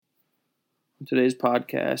On today's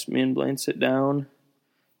podcast, me and Blaine sit down,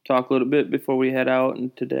 talk a little bit before we head out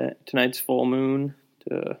into tonight's full moon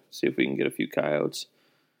to see if we can get a few coyotes.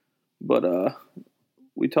 But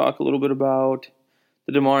we talk a little bit about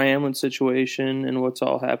the Damar Hamlin situation and what's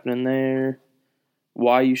all happening there,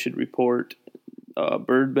 why you should report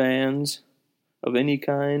bird bans of any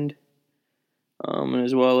kind,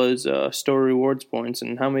 as well as store rewards points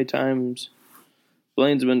and how many times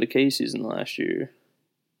Blaine's been to Casey's in the last year.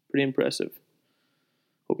 Pretty impressive.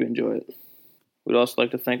 Hope you enjoy it. We'd also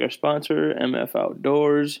like to thank our sponsor, MF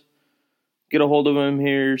Outdoors. Get a hold of them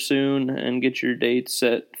here soon and get your dates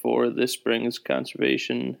set for this spring's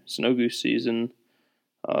conservation snow goose season.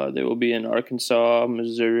 They will be in Arkansas,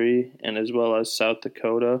 Missouri, and as well as South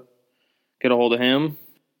Dakota. Get a hold of him.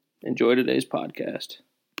 Enjoy today's podcast.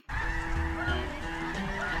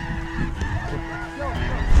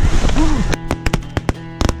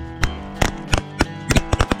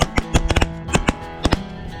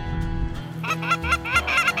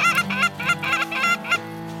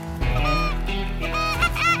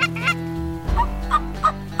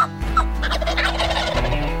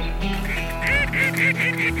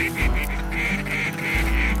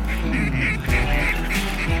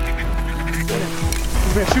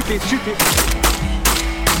 Shoot it.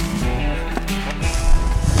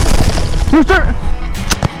 Rooster!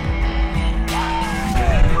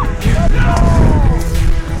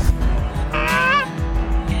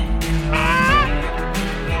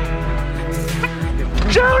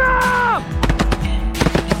 Shoot him!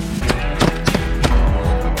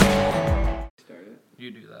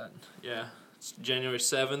 You do that. Yeah. It's January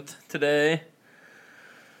 7th today.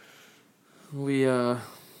 We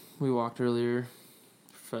walked earlier.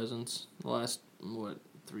 Pheasants the last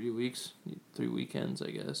 3 weeks, 3 weekends,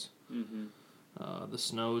 I guess. The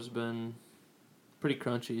snow's been pretty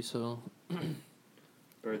crunchy, so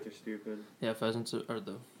Birds are stupid. yeah, pheasants or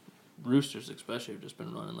the roosters especially have just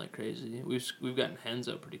been running like crazy. We've gotten hens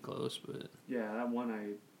up pretty close, but Yeah, that one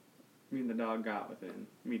me and the dog got within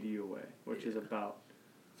me to you away, which is about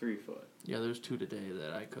 3 foot. yeah, there's 2 today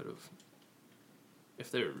that I could have. If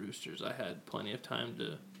they were roosters, I had plenty of time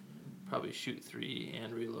to probably shoot 3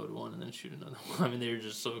 and reload 1 and then shoot another one. I mean, they were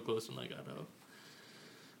just so close when I got up.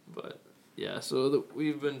 But, yeah, so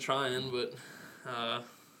we've been trying, but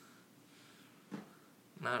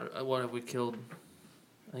what have we killed?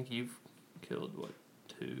 I think you've killed,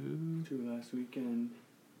 2? 2 last weekend.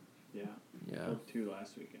 Yeah. Yeah. Killed 2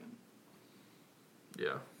 last weekend.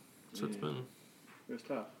 Yeah. So It was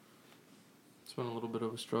tough. It's been a little bit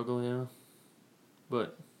of a struggle, yeah.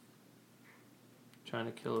 But trying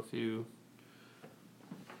to kill a few.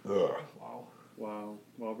 Wow. Well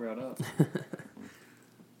brought up.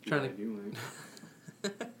 Trying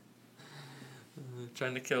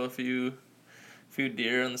to kill a few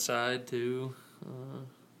deer on the side too.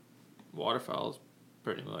 Waterfowl's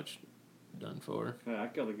pretty much done for. I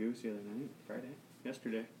killed a goose the other night,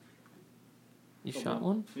 yesterday. You shot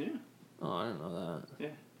one? Yeah. Oh, I didn't know that.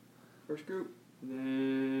 Yeah. First group.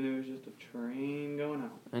 Then it was just a train going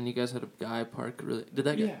out. And you guys had a guy park really... Did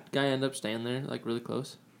that guy end up staying there, like, really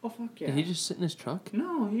close? Oh, fuck yeah. Did he just sit in his truck?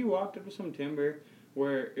 No, he walked up to some timber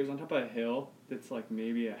where it was on top of a hill that's like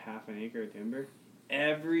maybe a half an acre of timber.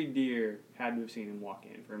 Every deer had to have seen him walk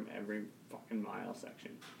in from every fucking mile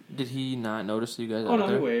section. Did he not notice you guys out there? Oh,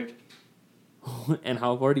 no, he waved. And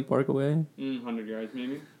how far did he park away? 100 yards,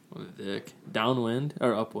 maybe. What a dick. Downwind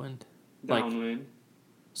or upwind? Downwind.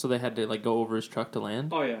 So they had to, like, go over his truck to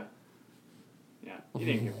land? Oh, yeah. Yeah, he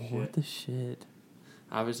didn't give a shit. What the shit?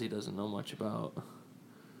 Obviously he doesn't know much about...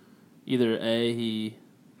 Either A, he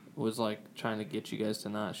was, like, trying to get you guys to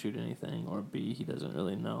not shoot anything, or B, he doesn't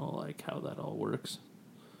really know, like, how that all works.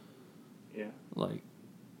 Yeah. Like,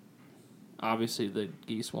 obviously the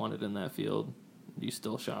geese wanted in that field. You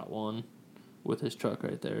still shot one with his truck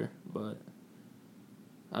right there, but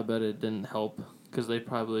I bet it didn't help, because they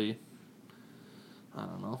probably... I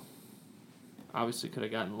don't know. Obviously could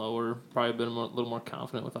have gotten lower. Probably been a little more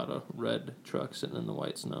confident without a red truck sitting in the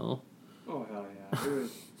white snow. Oh, hell yeah.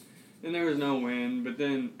 And there was no wind, but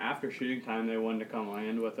then after shooting time, they wanted to come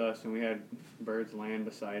land with us, and we had birds land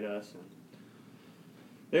beside us. And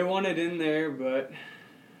they wanted in there, but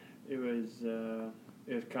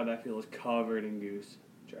that field was covered in goose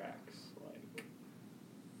tracks. Like,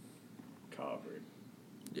 covered.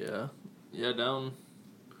 Yeah. Yeah, down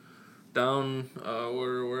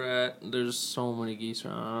where we're at, there's so many geese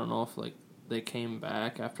around. I don't know if, like, they came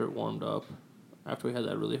back after it warmed up, after we had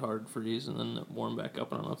that really hard freeze, and then it warmed back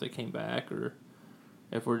up. I don't know if they came back or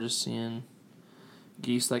if we're just seeing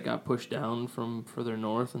geese that got pushed down from further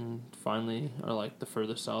north and finally are, like, the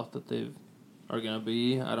furthest south that they've are going to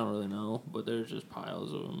be. I don't really know, but there's just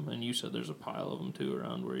piles of them. And you said there's a pile of them, too,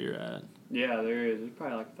 around where you're at. Yeah, there is. There's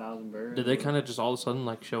probably like 1,000 birds. Did they kind of just all of a sudden,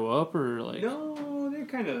 like, show up, or, like... No, they're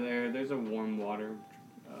kind of there. There's a warm water...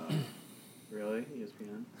 really?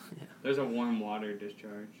 ESPN? Yeah. There's a warm water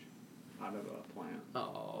discharge out of a plant.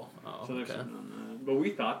 Oh, so they're sitting on that. But we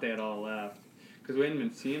thought they had all left. Because we hadn't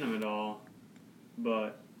been seeing them at all.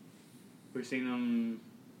 But we seen them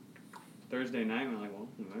Thursday night, and we're like, well,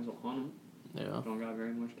 we might as well hunt them. Yeah. Don't got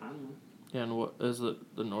very much time left. Yeah, and what is the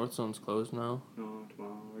north zone's closed now? No,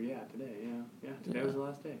 tomorrow. Or yeah, today, yeah. Yeah, today was the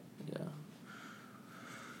last day. Yeah.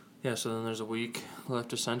 Yeah, so then there's a week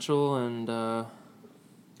left of Central and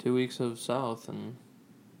 2 weeks of South, and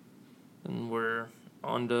we're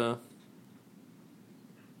on to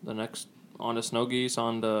the next, on to snow geese,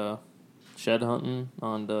 on to shed hunting,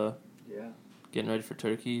 on to getting ready for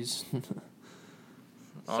turkeys.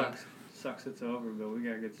 Sucks it's over, but we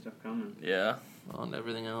got good stuff coming. Yeah, on to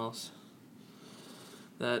everything else.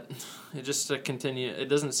 That it just it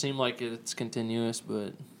doesn't seem like it's continuous,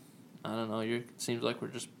 but I don't know. It seems like we're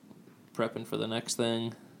just prepping for the next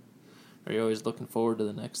thing. Or you're always looking forward to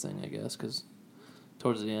the next thing, I guess, because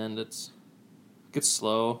towards the end it gets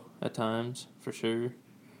slow at times, for sure.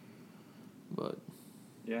 But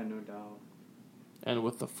yeah, no doubt. And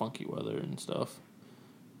with the funky weather and stuff,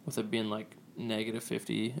 with it being like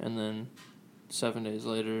 -50, and then 7 days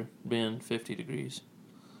later being 50 degrees.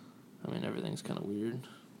 I mean, everything's kind of weird.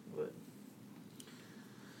 But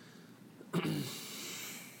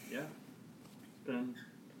yeah, it's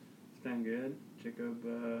been good. Jacob,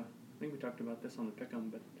 I think we talked about this on the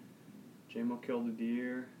pick'em, but J-Mo killed a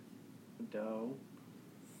deer, a doe,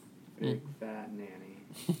 big fat nanny.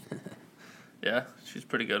 Yeah, she's a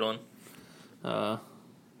pretty good one.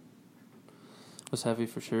 Was heavy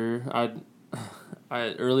for sure. I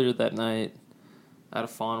earlier that night, I had a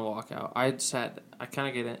fawn walkout. I kind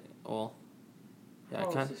of get it. Well, yeah,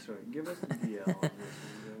 Tell us the story. Give us the deal.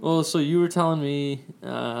 Well, so you were telling me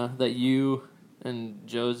that you and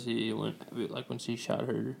Josie went, like, when she shot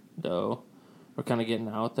her doe, were kind of getting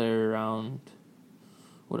out there around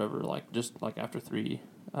whatever, like, just like after 3.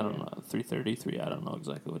 I don't know, 3:30, 3. I don't know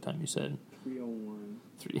exactly what time you said. 3:01.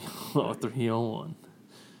 3:01.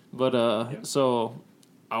 But so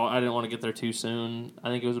I didn't want to get there too soon. I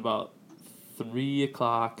think it was about 3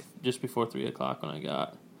 o'clock, just before 3 o'clock, when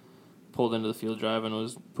I pulled into the field drive and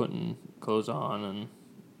was putting clothes on and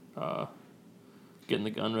getting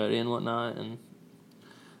the gun ready and whatnot. And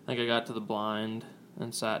I think I got to the blind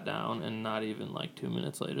and sat down, and not even like 2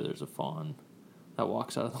 minutes later, there's a fawn that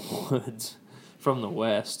walks out of the woods from the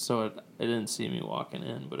west. So it didn't see me walking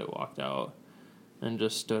in, but it walked out and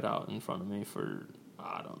just stood out in front of me for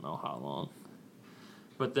I don't know how long.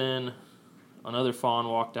 But then another fawn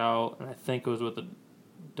walked out, and I think it was with a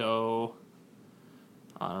doe.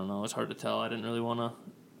 I don't know. It's hard to tell. I didn't really want to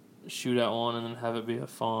shoot at one and then have it be a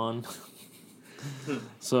fawn.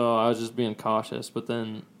 So I was just being cautious. But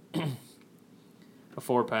then a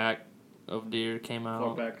 4-pack of deer came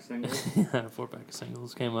out. 4-pack of singles? Yeah, a 4-pack of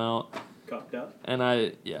singles came out. Cupped up? And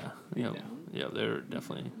they're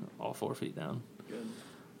definitely all 4 feet down. Good.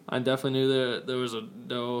 I definitely knew there was a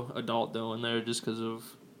adult doe in there just because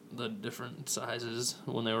of the different sizes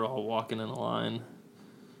when they were all walking in a line.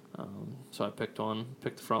 So I picked the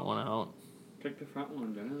front one out. Pick the front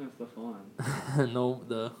one, didn't it? That's the fun. No,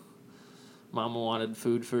 the mama wanted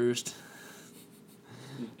food first.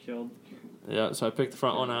 You killed? Yeah, so I picked the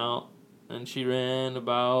front one out, and she ran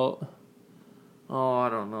about, I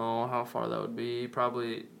don't know how far that would be,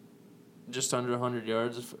 probably just under 100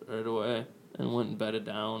 yards right away, and went and bedded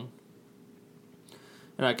down.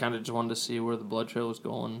 And I kind of just wanted to see where the blood trail was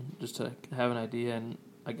going, just to have an idea, and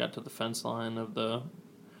I got to the fence line of the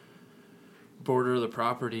border of the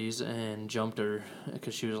properties and jumped her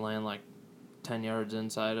because she was laying like 10 yards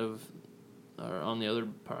inside of, or on the other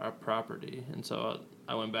property. And so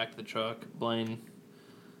I went back to the truck. Blaine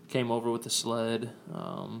came over with the sled,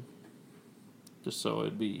 just so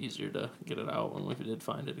it'd be easier to get it out when we did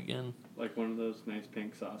find it again. Like one of those nice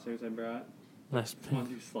pink saucers I brought? Nice pink.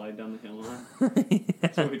 Ones you slide down the hill on?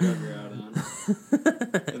 That's what we drug her out on.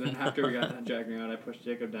 And then after we got done dragging her out, I pushed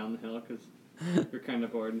Jacob down the hill because we were kind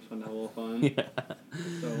of bored and just wanted to have a little fun. Yeah.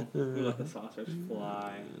 So we let the saucers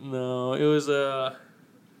fly. No, it was one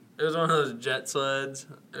of those jet sleds.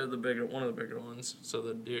 It was one of the bigger ones, so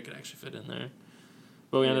the deer could actually fit in there.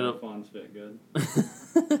 But we ended up. Fawns fit good.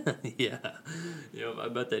 Yeah, I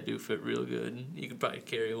bet they do fit real good. You could probably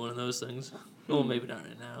carry one of those things. Well, maybe not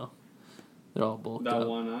right now. They're all bulked up. That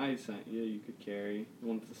one I sent you could carry. The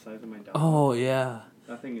one the size of my dog. Oh yeah.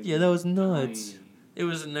 That thing is. Yeah, that was nuts. Tiny. It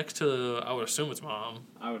was next to. I would assume it's mom.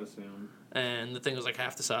 I would assume. and the thing was like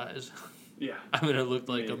half the size. Yeah. I mean, it looked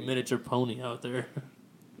like a miniature pony out there.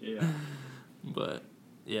 Yeah. But,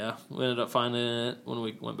 yeah, we ended up finding it when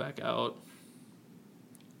we went back out.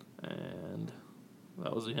 And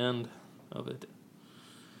that was the end of it.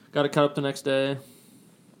 Got it cut up the next day.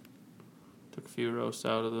 Took a few roasts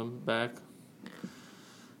out of the back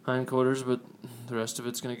hindquarters, but the rest of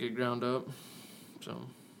it's going to get ground up. So.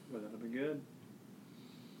 Well, that'll be good.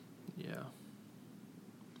 Yeah.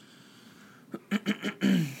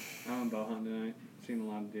 I went bow hunting tonight. Seen a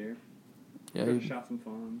lot of deer. Yeah. Could have shot some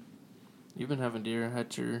fun. You've been having deer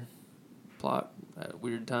at your plot at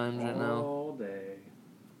weird times right now. All day.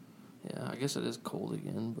 Yeah, I guess it is cold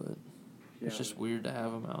again, but it's just weird to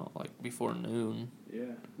have them out like before noon.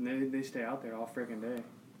 Yeah, and they stay out there all freaking day.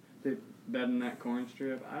 They bed in that corn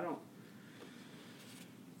strip. I don't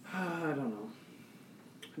know.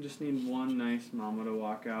 I just need one nice mama to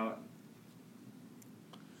walk out.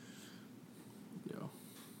 Yeah.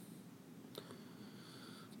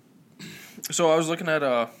 So I was looking at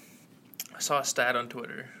I saw a stat on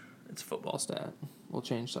Twitter. It's a football stat. We'll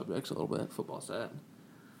change subjects a little bit. Football stat.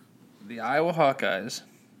 The Iowa Hawkeyes,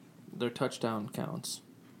 their touchdown counts.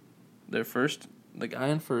 The guy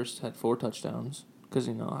in first had 4 touchdowns because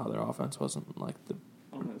you know how their offense wasn't like the.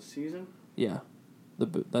 On the season? Yeah,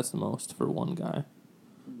 that's the most for one guy.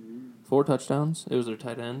 4 touchdowns. It was their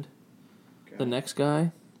tight end. Okay. The next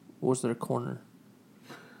guy was their corner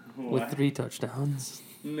with 3 touchdowns.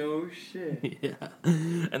 No shit. Yeah,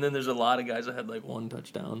 and then there's a lot of guys that had like 1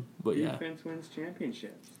 touchdown. But defense wins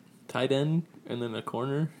championships. Tight end, and then a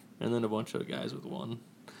corner, and then a bunch of guys with 1.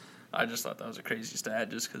 I just thought that was a crazy stat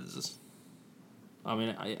just because, I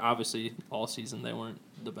mean, obviously all season they weren't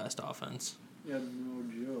the best offense. Yeah, no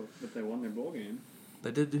joke. But they won their bowl game.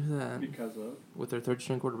 They did do that. Because of? With their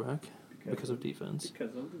third-string quarterback. Because of defense.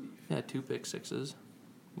 Because of the defense. Yeah, 2 pick sixes.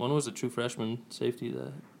 One was a true freshman safety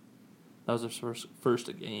that was his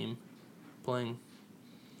first game playing.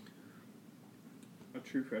 A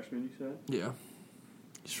true freshman, you said? Yeah.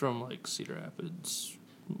 He's from, like, Cedar Rapids.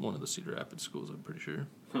 One of the Cedar Rapids schools, I'm pretty sure.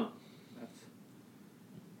 Huh. That's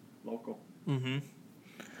local. Mm-hmm.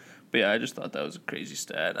 But, yeah, I just thought that was a crazy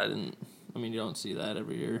stat. You don't see that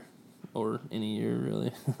every year. Or any year,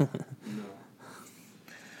 really. No.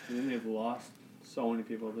 And then they've lost so many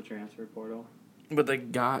people at the transfer portal. But they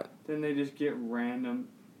got... Then they just get random...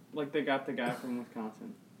 Like, they got the guy from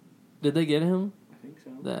Wisconsin. Did they get him? I think so.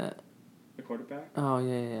 The quarterback? Oh,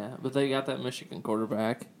 yeah. But they got that Michigan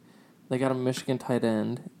quarterback. They got a Michigan tight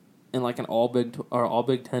end. And, like, an all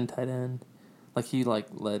Big Ten tight end. Like, he, like,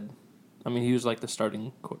 led... I mean, he was, like, the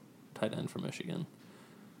starting tight end for Michigan.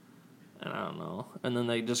 And I don't know. And then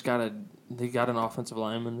they just got an offensive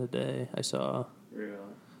lineman today, I saw. Really?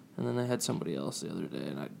 And then they had somebody else the other day,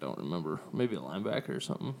 and I don't remember. Maybe a linebacker or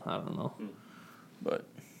something. I don't know. But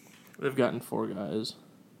they've gotten 4 guys.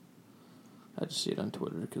 I just see it on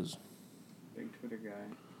Twitter because... Big Twitter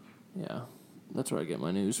guy. Yeah. That's where I get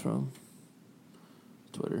my news from.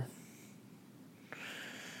 Twitter.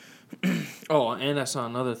 Oh, and I saw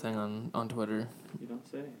another thing on Twitter. You don't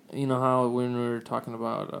say. You know how when we were talking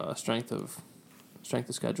about strength of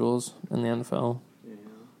schedules in the NFL? Yeah.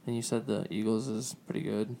 And you said the Eagles is pretty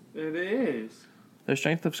good. It is. Their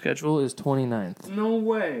strength of schedule is 29th. No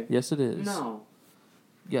way. Yes, it is. No.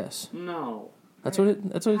 Yes. No. That's what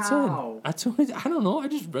it said. How? That's what I don't know. I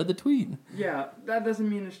just read the tweet. Yeah, that doesn't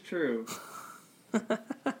mean it's true.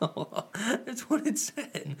 That's what it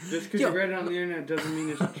said. Just because you read it on the internet doesn't mean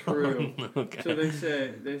it's true. Okay. So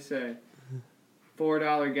they say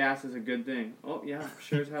 $4 gas is a good thing. Oh yeah,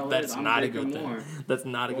 sure as hell That's is. I'm not a drinking good more. thing. That's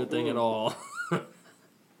not a good thing at all.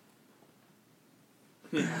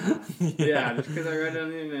 Yeah, just because I read it on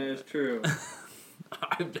the internet, it's true.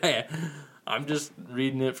 I'm just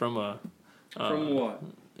reading it from a. From what?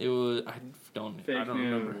 It was. I don't news.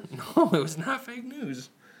 remember. No, it was not fake news.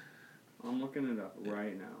 I'm looking it up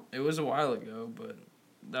right now. It was a while ago, but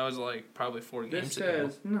that was like probably 4 games ago.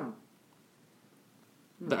 This says no.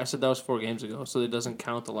 I said that was 4 games ago, so it doesn't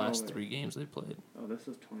count the last 3 games they played. Oh, this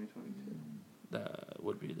is 2022. That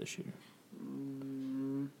would be this year.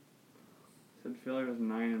 Said Philly was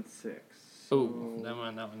 9-6. So. Oh, that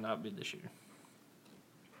might not be this year.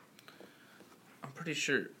 I'm pretty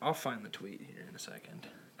sure. I'll find the tweet here in a second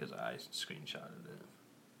because I screenshotted it.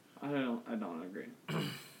 I don't agree.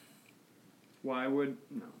 Why would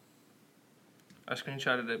no? I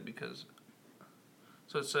screenshotted it because.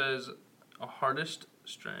 So it says a hardest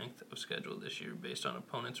strength of schedule this year based on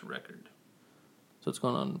opponent's record. So it's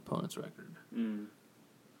going on opponent's record.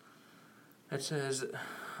 It says.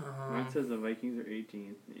 Mine says the Vikings are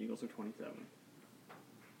 18th, the Eagles are 27th.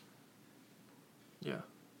 Yeah.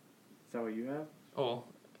 Is that what you have? Oh,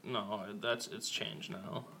 no, it's changed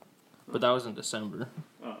now. But that was in December.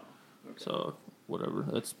 Oh, okay. So, whatever.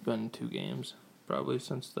 It's been 2 games, probably,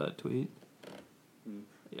 since that tweet.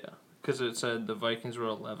 Yeah. Because it said the Vikings were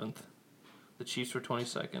 11th. The Chiefs were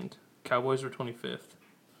 22nd. Cowboys were 25th.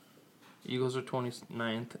 Eagles were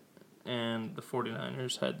 29th. And the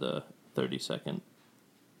 49ers had the 32nd.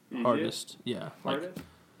 Easiest? Hardest. Yeah. Hardest?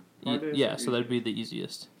 Yeah, so that'd be the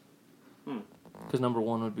easiest. Because number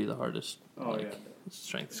 1 would be the hardest. Oh, yeah.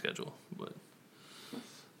 Strength schedule. But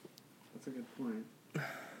that's a good point.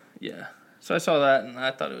 yeah. So I saw that, and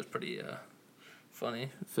I thought it was pretty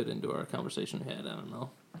funny. Fit into our conversation we had, I don't know.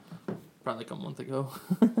 Probably like a month ago.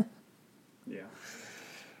 Yeah.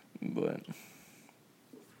 But.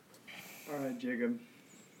 All right, Jacob.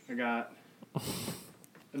 I got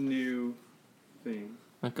a new thing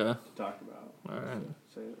Okay. to talk about. All right.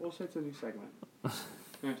 We'll say it's a new segment. We're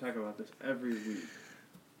going to talk about this every week.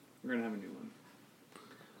 We're going to have a new one.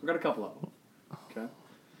 We've got a couple of them. Okay?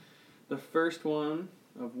 The first one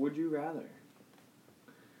of Would You Rather.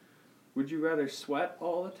 Would you rather sweat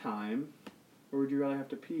all the time, or would you rather have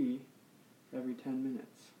to pee every 10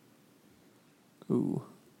 minutes? Ooh.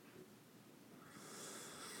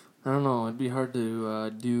 I don't know. It'd be hard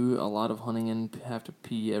to do a lot of hunting and have to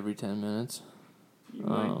pee every 10 minutes. You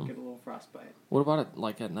might get a little frostbite. What about it,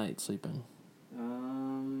 like at night, sleeping? I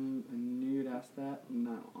knew you'd ask that. I'm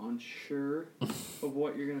not unsure of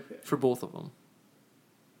what you're going to pick. For both of them.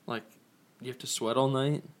 Like, you have to sweat all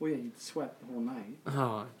night? Well, yeah, you'd sweat the whole night.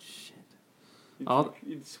 Oh, shit.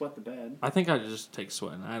 You'd sweat the bed. I think I'd just take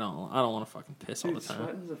sweating. I don't want to fucking piss all the time.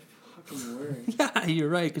 Sweating's a fucking word. Yeah, you're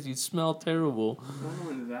right, because you'd smell terrible. Not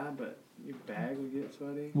only that, but your bag would get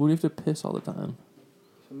sweaty. What do you have to piss all the time?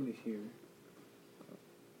 Somebody's here.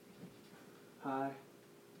 Hi.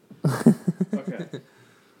 Okay.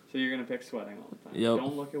 So you're going to pick sweating all the time. Yep.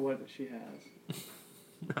 Don't look at what she has.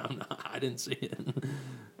 No, I didn't see it.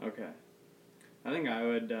 Okay. I think I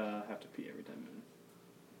would have to pee every 10 minutes.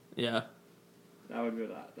 Yeah. That would be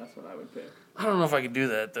that. That's what I would pick. I don't know if I could do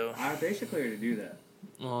that, though. I basically already do that.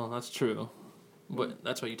 Well, that's true. But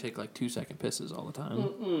that's why you take, like, 2-second pisses all the time.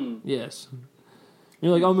 Mm-mm. Yes.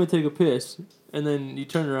 You're like, I'm going to take a piss. And then you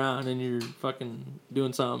turn around and you're fucking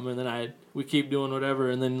doing something. And then we keep doing whatever.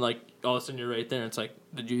 And then, like, all of a sudden you're right there. And it's like,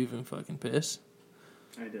 did you even fucking piss?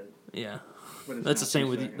 I did. Yeah. But That's the same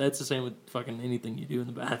with fucking anything you do in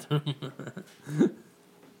the bathroom.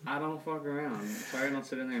 I don't fuck around. Sorry, I don't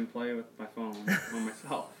sit in there and play with my phone on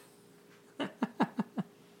myself.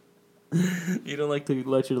 You don't like to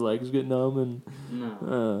let your legs get numb and...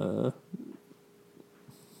 No.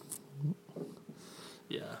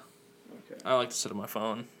 Yeah. Okay. I like to sit on my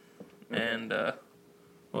phone. Okay. And,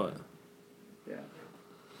 what? Yeah.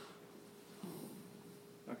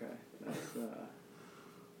 Okay. That's,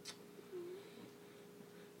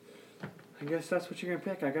 I guess that's what you're going to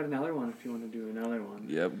pick. I got another one if you want to do another one.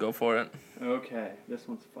 Yep, go for it. Okay. This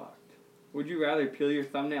one's fucked. Would you rather peel your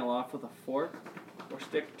thumbnail off with a fork or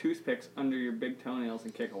stick toothpicks under your big toenails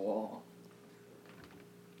and kick a wall?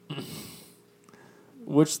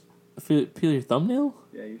 Which... Peel your thumbnail?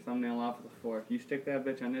 Yeah, your thumbnail off with a fork. You stick that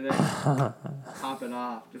bitch under there, pop it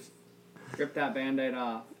off. Just rip that Band-Aid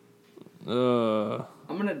off. I'm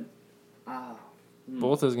gonna...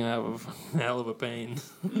 Both is gonna have a hell of a pain.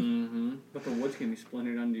 Mm-hmm. But the wood's gonna be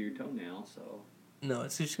splintered under your toenail, so... No,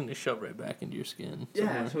 it's just gonna shove right back into your skin.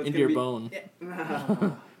 Yeah, so it's into your bone.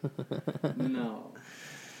 Yeah. No.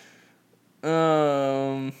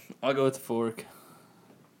 I'll go with the fork.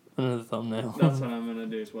 Under the thumbnail. That's what I'm gonna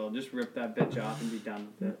do as well. Just rip that bitch off and be done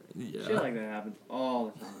with it. Yeah. Shit like that happens all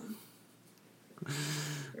the time.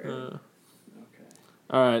 Right. Okay.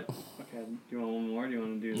 Alright. Okay, do you want one more or do you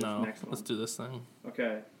want to do this next one? Let's do this thing.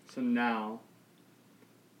 Okay, so now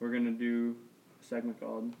we're gonna do a segment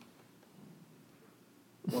called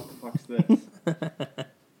What the Fuck's This?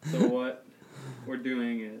 So what we're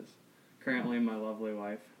doing is, currently my lovely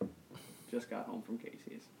wife just got home from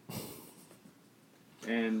Casey's.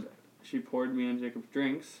 And she poured me and Jacob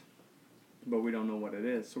drinks, but we don't know what it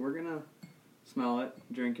is. So we're going to smell it,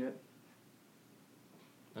 drink it.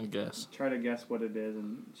 And guess. Try to guess what it is,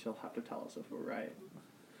 and she'll have to tell us if we're right.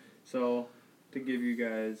 So, to give you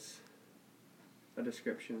guys a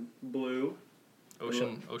description. Blue.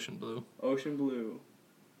 Ocean blue. Ocean blue.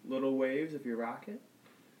 Little waves if you rock it.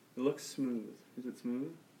 It looks smooth. Is it smooth?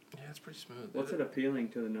 Yeah, it's pretty smooth. What's it appealing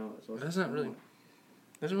to the nose? It doesn't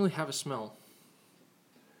really have a smell.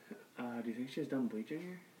 Do you think she has done bleach in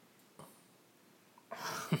here?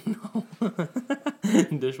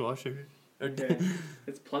 No. Dishwasher. Okay.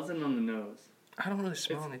 It's pleasant on the nose. I don't really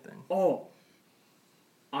smell anything. Oh.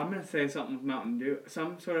 I'm going to say something with Mountain Dew.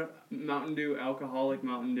 Some sort of Mountain Dew, alcoholic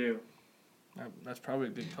Mountain Dew. That's probably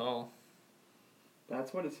a good call.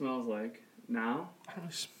 That's what it smells like. Now, I don't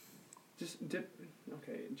know. just dip.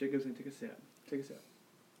 Okay, Jacob's going to take a sip. Take a sip.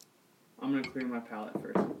 I'm going to clear my palate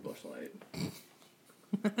first with Busch Light.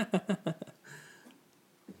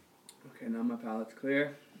 Okay, now my palate's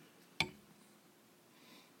clear.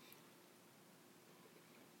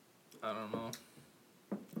 I don't know.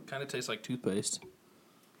 Kind of tastes like toothpaste.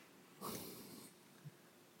 I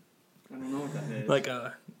don't know what that is. Like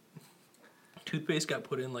toothpaste got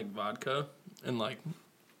put in like vodka and like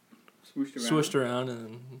Swooshed around.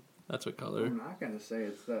 and that's what color. I'm not going to say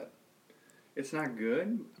it's not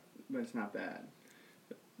good, but it's not bad.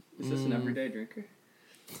 Is this an everyday drinker?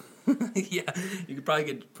 Yeah, you could probably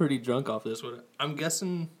get pretty drunk off this one. I'm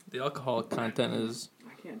guessing the alcohol content is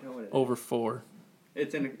I can't tell what it is. over 4.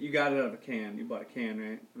 It's in. You got it out of a can. You bought a can,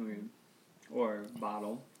 right? I mean, or a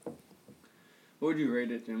bottle. What would you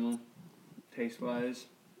rate it, Jimmo? Taste wise.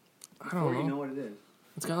 I don't know. You know what it is.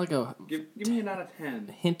 It's got like a Give me an out of 10.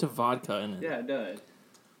 hint of vodka in it. Yeah, it does.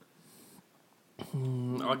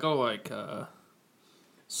 I'll go like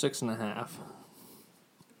 6.5.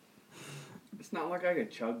 It's not like I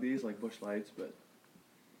could chug these like Busch Lights, but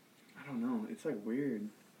I don't know. It's like weird.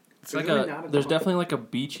 It's like there's definitely like a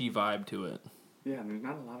beachy vibe to it. Yeah, there's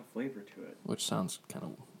not a lot of flavor to it. Which sounds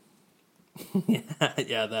kind of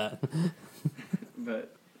yeah, that.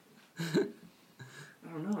 But I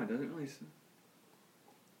don't know. It doesn't really.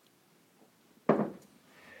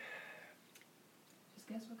 Just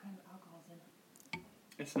guess what kind of alcohol's in it.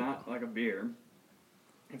 It's not like a beer.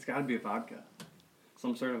 It's got to be a vodka.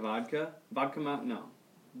 Some sort of vodka. Vodka Mountain. No.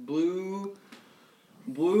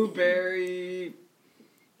 Blueberry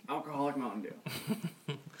alcoholic Mountain Dew.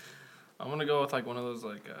 I'm gonna go with like one of those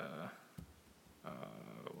like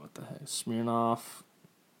what the heck, Smirnoff.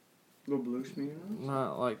 Little blue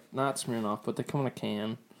Smirnoff? Not Smirnoff, but they come in a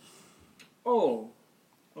can. Oh,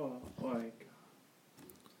 like.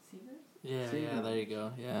 Yeah, Seagrams. yeah, there you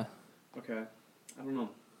go. Yeah. Okay, I don't know.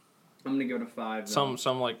 I'm gonna give it a 5. Though.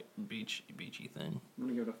 Some like beachy thing. I'm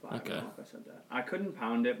gonna give it a 5. Okay. I don't know if I said that. I couldn't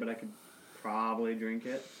pound it, but I could probably drink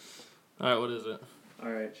it. All right, what is it? All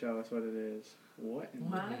right, show us what it is. What?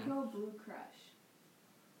 Monaco Blue Crush.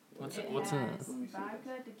 What's It in it? has Let me see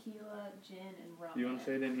vodka, tequila, gin, and rum. You want to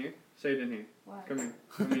say it in here? Say it in here. What? Come here.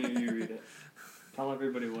 Come here. You read it. Tell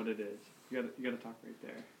everybody what it is. You gotta talk right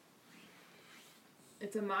there.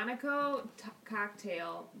 It's a Monaco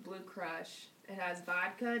cocktail, Blue Crush. It has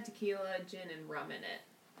vodka, tequila, gin, and rum in it.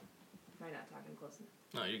 Am I not talking close enough?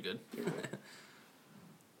 No, you're good.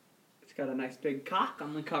 It's got a nice big cock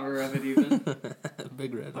on the cover of it, even.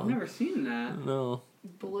 Big red. I've one. never seen that. No.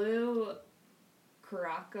 Blue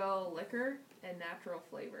Curaçao liquor and natural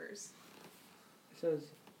flavors. It says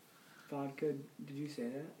vodka. Did you say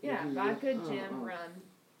that? Yeah, Did you vodka, read- gin, rum,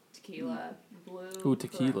 tequila, blue. Ooh,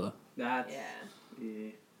 tequila. That's. Yeah.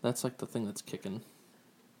 Yeah. That's like the thing that's kicking.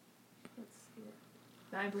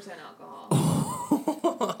 That's 9% alcohol.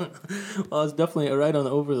 Well, it's definitely right on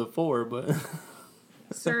over the 4, but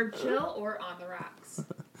Served chill or on the rocks.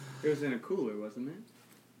 It was in a cooler, wasn't it?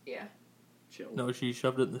 Yeah. Chill. no, she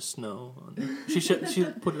shoved it in the snow. She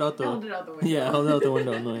put it out the Held it out the window. yeah, held it out the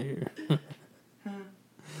window and right here.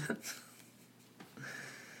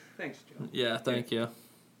 Thanks, Joe. Yeah, thank you.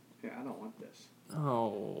 Yeah, I don't want this.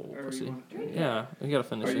 Oh, Or pussy. you want to drink it? Yeah, we gotta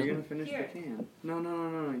finish Are you it. gonna finish Here. the can?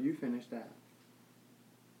 No. You finish that.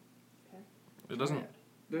 It doesn't.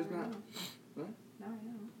 There's Now I not. know. What? Now I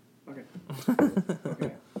know. Okay.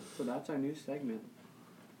 Okay. So that's our new segment.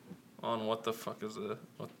 On what the fuck is it?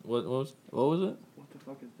 What was it? What the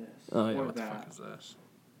fuck is this? Oh yeah, Or what the that. fuck is this?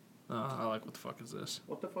 I like what the fuck is this?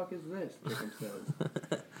 What the fuck is this? Jacob says.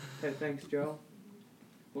 Hey, thanks, Joe.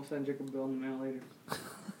 We'll send Jacob a bill in the mail later.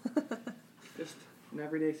 Just an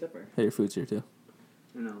everyday sipper. Hey, your food's here too.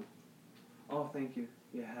 I know. Oh, thank you.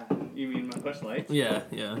 Yeah. You mean my Busch Lights? Yeah.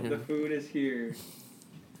 The food is here.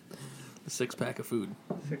 The 6-pack of food.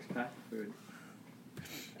 6-pack of food.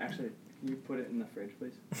 Actually, can you put it in the fridge,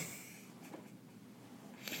 please?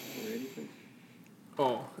 Ready, please?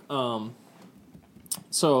 Oh,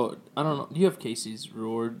 so I don't know. Do you have Casey's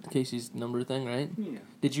number thing, right? Yeah.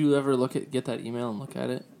 Did you ever get that email and look at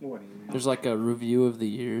it? What do you mean? There's like a review of the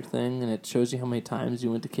year thing, and it shows you how many times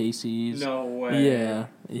you went to Casey's. No way.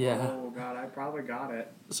 Yeah. Oh god, I probably got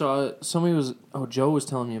it. So Joe was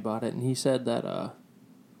telling me about it, and he said that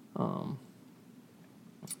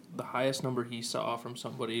the highest number he saw from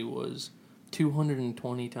somebody was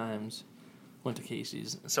 220 times went to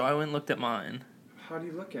Casey's. So I went and looked at mine. How do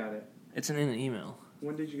you look at it? It's in an email.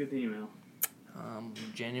 When did you get the email?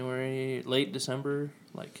 January, late December,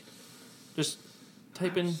 like, just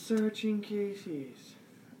type in. Searching Casey's.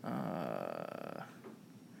 It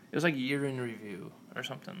was like year in review or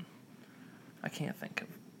something. I can't think of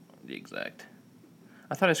the exact.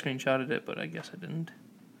 I thought I screenshotted it, but I guess I didn't.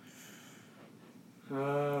 Dude,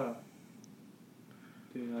 I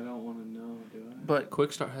don't want to know, do I? But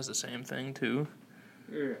Quick Start has the same thing too.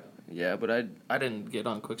 Yeah. Yeah, but I didn't get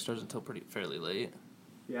on Quick Starts until fairly late.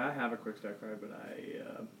 Yeah, I have a Quick Start card, but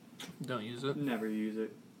I Don't use it. never use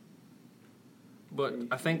it. But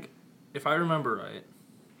I think, if I remember right.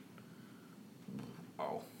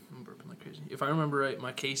 Oh, I'm burping like crazy. If I remember right,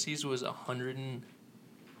 my Casey's was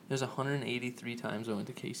 183 times I went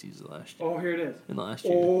to Casey's last year. Oh, here it is. In the last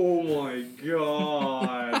year. Oh my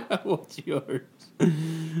god. What's yours?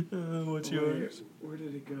 What's yours? Where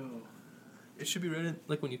did it go? It should be right in,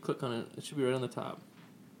 like when you click on it, it should be right on the top.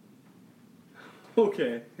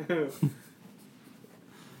 Okay.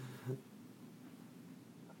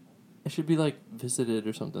 It should be like visited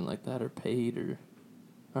or something like that, or paid, or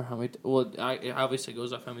how many. It obviously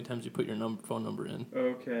goes off how many times you put your phone number in.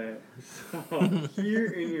 Okay. So, here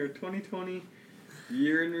in your 2020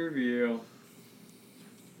 year in review,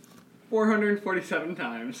 447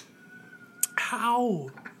 times. How?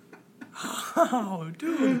 How,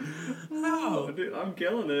 dude? How? Oh, dude, I'm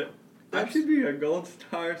killing it. I should be a gold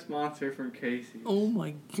star sponsor from Casey. Oh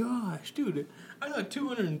my gosh, dude! I thought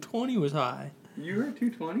 220 was high. You were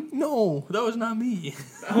 220? No, that was not me.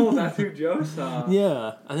 Oh, that's who Joe saw.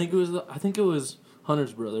 Yeah, I think it was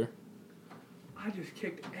Hunter's brother. I just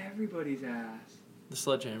kicked everybody's ass. The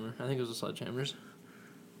sledgehammer. I think it was the sledgehammers.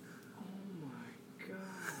 Oh my god.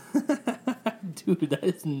 Dude, that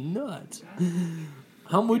is nuts. That's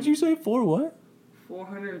How much you say? For what?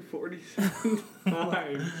 447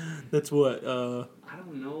 times. That's what, I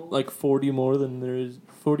don't know. like 40 more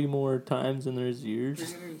times than there's years.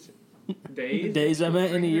 300 days? Days I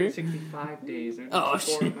meant in a year? 365 days. There's Oh,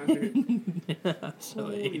 shit. 400. Yeah, so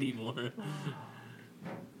Holy 80 more.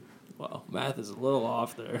 Wow, math is a little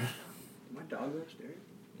off there. My dog upstairs.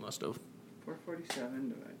 Must have. 447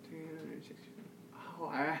 divided by 360. Oh,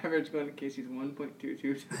 I average going to Casey's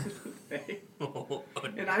 1.22 times a day.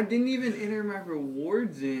 And I didn't even enter my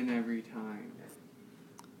rewards in every time.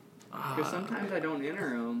 Because sometimes I don't enter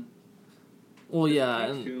them. Well, yeah,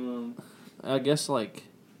 Text and to 'em. I guess, like,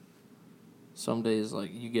 some days,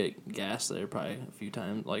 like, you get gas there probably a few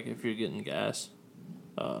times. Like, if you're getting gas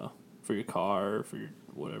for your car or for your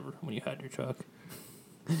whatever, when you had your truck.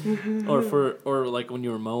 or like when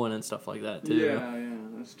you were mowing and stuff like that, too. Yeah,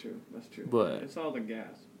 that's true. But it's all the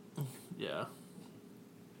gas. yeah.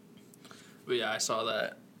 But yeah, I saw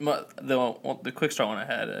that. The Quick Start one I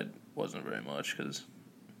had, it wasn't very much, because...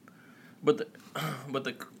 But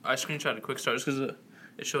I screenshotted Quick Starts because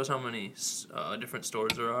it shows how many different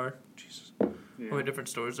stores there are. Jesus. Yeah. How many different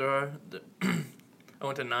stores there are. I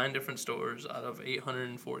went to 9 different stores out of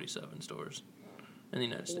 847 stores in the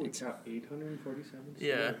United Holy States. cow, 847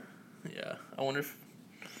 Yeah. Yeah. I wonder if,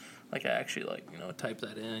 like, I actually, like, typed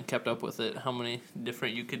that in and kept up with it, how many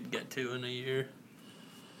different you could get to in a year.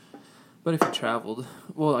 But if you traveled...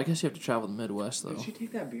 Well, I guess you have to travel the Midwest, though. Did she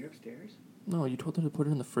take that beer upstairs? No, you told her to put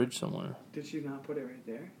it in the fridge somewhere. Did she not put it right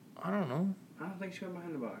there? I don't know. I don't think she went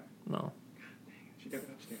behind the bar. No. God dang it, she took it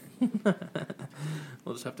upstairs.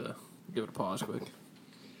 We'll just have to give it a pause quick.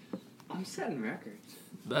 I'm setting records.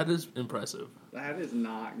 That is impressive. That is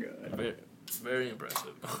not good. Very, very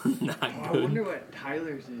impressive. Not Oh, I good. wonder what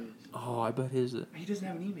Tyler's is. Oh, I bet his... He doesn't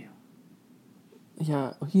have an email.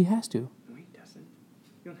 Yeah, he has to. No, he doesn't.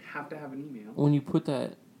 You don't have to have an email. When you put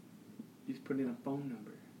that... You just put in a phone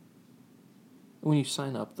number. When you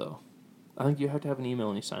sign up, though. I think you have to have an email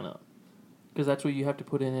when you sign up. Because that's what you have to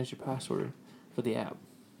put in as your password for the app.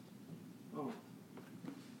 Oh.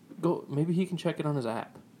 Maybe he can check it on his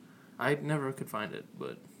app. I never could find it,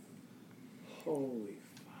 but... Holy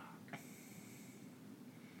fuck.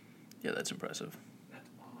 Yeah, that's impressive. That's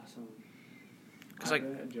awesome. 'Cause I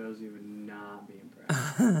bet Josie would not be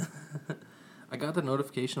impressed. I got the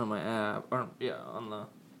notification on my app, from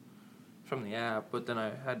the app, but then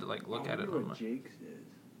I had to look at it on what my... Jake's is.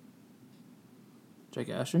 Jake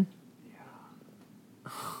Asher? Yeah.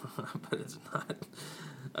 I bet it's not.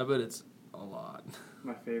 I bet it's a lot.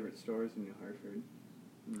 My favorite store is in New Hartford.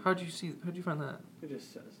 How'd you find that? It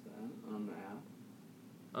just says that on the app.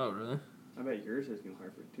 Oh, really? I bet yours is New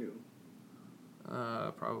Hartford too.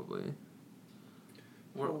 Probably.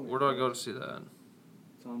 Where Holy do I go to see that?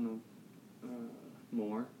 It's on the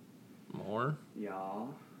more. More? Yeah.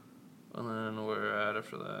 And then where at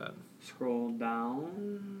after that? Scroll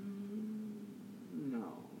down.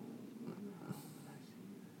 No.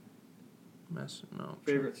 No.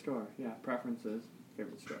 Favorite store. Yeah, preferences.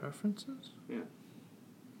 Favorite store. Preferences? Yeah.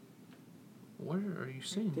 Where are you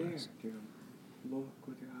seeing There, this? dude. Look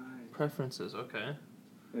with your eyes. Preferences, okay.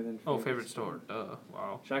 And then Favorite store. Duh.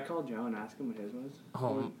 Wow. Should I call Joe and ask him what his was?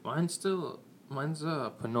 Oh, mine's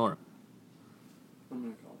Panora. I'm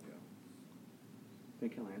gonna call Joe.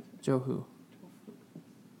 Think he'll answer. Joe who?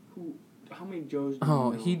 Who? How many Joes do you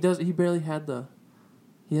know? He barely had the...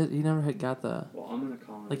 He never got the... Well, I'm gonna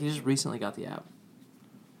call him. Like, he just recently got the app.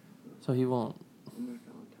 So he won't... I'm gonna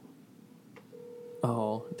call him,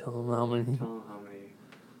 Oh, tell him how many... Tell him how many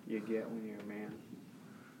you get when you're a man.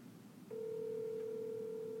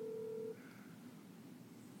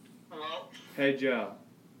 Hello? Hey, Joe.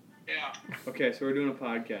 Yeah. Okay, so we're doing a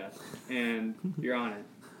podcast, and you're on it.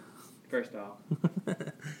 First off.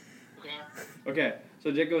 Okay. Okay,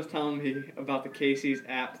 so Jacob was telling me about the Casey's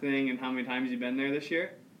app thing and how many times you've been there this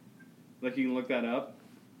year. Like, you can look that up.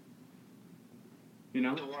 You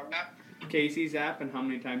know? The what app? Casey's app and how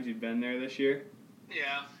many times you've been there this year.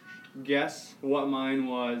 Yeah. Guess what mine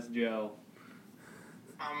was, Joe.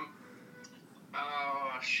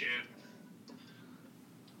 Oh, shit.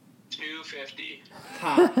 250.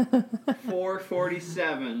 Ha.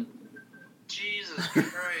 447. Jesus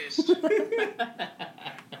Christ.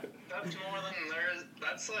 That's more than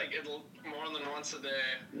that's like more than once a day.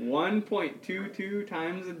 1.22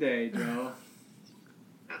 times a day, Joe.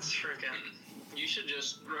 That's freaking... You should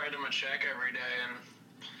just write him a check every day and...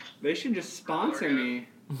 They should just sponsor me.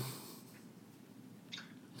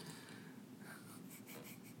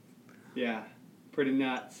 Yeah, pretty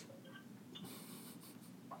nuts.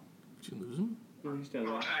 Did you lose him? No, he's still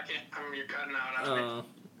Well, there. I can't... you're cutting out on me.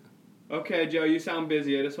 Okay, Joe, you sound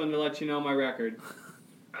busy. I just wanted to let you know my record.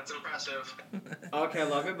 That's impressive. Okay,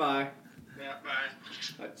 love you, bye. Yeah,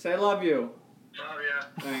 bye. Say love you. Love ya.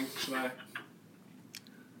 Thanks, bye.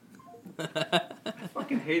 I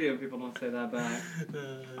fucking hate it when people don't say that back.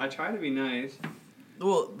 I try to be nice.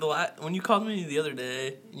 Well, when you called me the other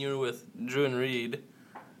day, and you were with Drew and Reed.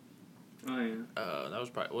 Oh, yeah.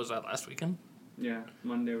 That was that last weekend? Yeah,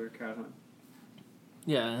 Monday we were traveling.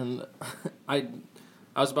 Yeah, and I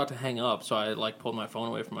was about to hang up, so I like pulled my phone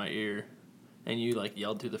away from my ear, and you like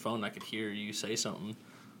yelled through the phone, and I could hear you say something.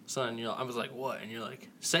 So then I was like, "What?" And you're like,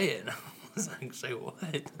 "Say it." I was like, "Say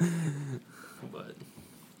what?" But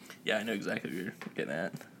yeah, I know exactly what you're getting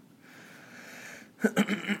at.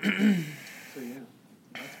 So yeah,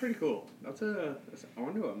 that's pretty cool. I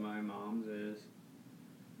wonder what my mom's is.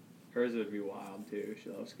 Hers would be wild too. She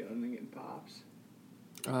loves going and getting pops.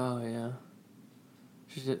 Oh yeah.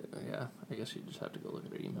 Yeah, I guess you just have to go look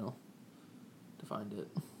at her email to find it.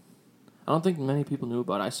 I don't think many people knew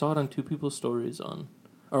about it. I saw it on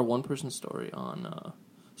one person's story on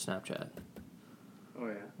Snapchat. Oh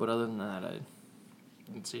yeah. But other than that, I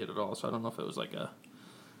didn't see it at all. So I don't know if it was like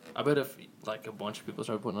I bet if like a bunch of people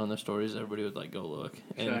started putting on their stories, everybody would like go look.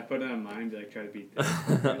 Should I put it on mine to like try to beat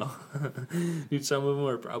that? Dude, some of them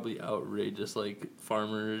are probably outrageous, like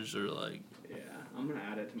farmers or like. Yeah, I'm gonna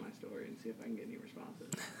add it to my story and see if I can get any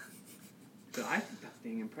responses. So I think that's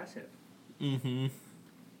dang impressive. Mm-hmm.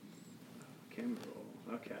 Camera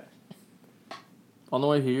roll. Okay. On the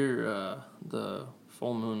way here, the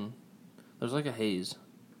full moon, there's like a haze.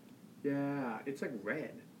 Yeah, it's like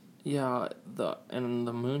red. Yeah, the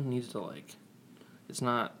moon needs to like, it's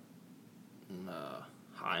not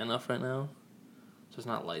high enough right now, so it's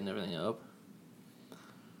not lighting everything up.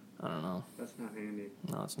 I don't know. That's not handy.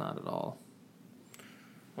 No, it's not at all.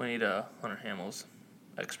 We need Hunter Hamill's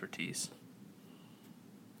expertise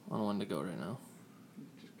on when to go right now.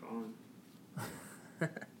 Just gone.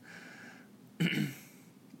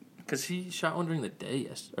 Because he shot one during the day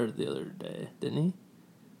the other day, didn't he?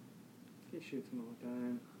 He shoots them all the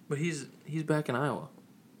time. But he's back in Iowa.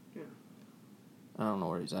 Yeah. I don't know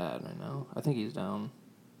where he's at right now. I think he's down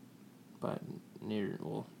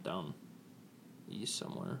down east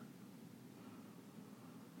somewhere.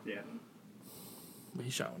 Yeah. But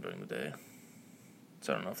he shot one during the day.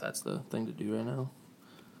 So I don't know if that's the thing to do right now.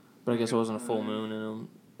 But I guess it wasn't a full moon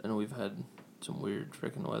and we've had some weird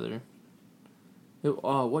freaking weather.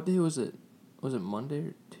 What day was it? Was it Monday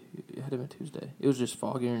or it had to be Tuesday? It was just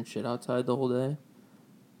foggy and shit outside the whole day.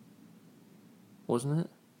 Wasn't it?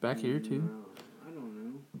 Back here too? No, I don't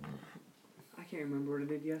know. I can't remember what I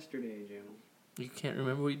did yesterday, Joe. You can't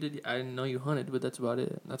remember what you did? I didn't know you hunted, but that's about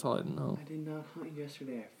it. That's all I didn't know. I did not hunt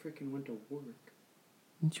yesterday. I freaking went to work.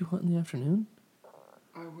 Didn't you hunt in the afternoon?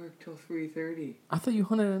 I worked till 3:30. I thought you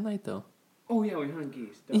hunted at night though. Oh yeah, we hunt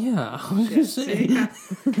geese. Duh. Yeah, I was gonna say. See,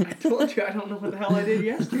 I told you I don't know what the hell I did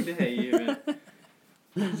yesterday even.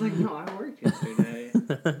 I was like, no, I worked yesterday.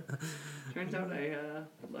 Trying Turns out I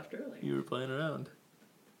left early. You were playing around.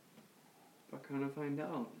 But kind of find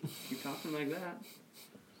out. Keep talking like that.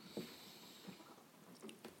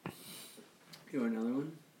 You want another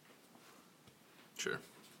one? Sure.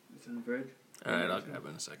 It's in the fridge. Alright, I'll grab it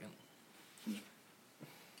in a second.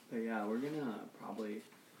 But yeah, we're gonna probably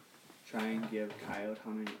try and give coyote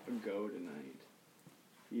hunting a go tonight.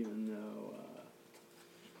 Even though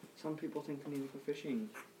some people think we need to go fishing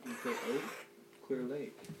until Clear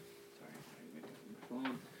Lake. Sorry, I got my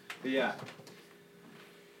phone. But yeah.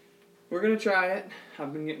 We're gonna try it.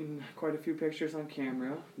 I've been getting quite a few pictures on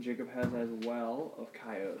camera. Jacob has as well of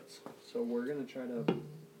coyotes. So we're gonna try to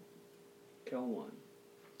kill one.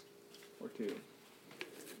 Or two.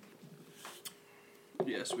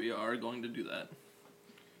 Yes, we are going to do that.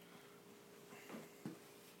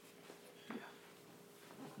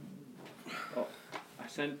 Oh, I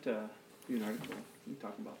sent you an article. We can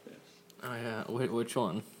talk about this. Oh, yeah. Wait, which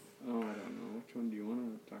one? Oh, I don't know. Which one do you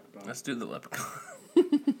want to talk about? Let's do the leprechaun.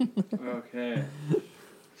 Okay.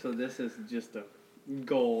 So this is just a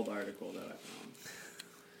gold article that I found.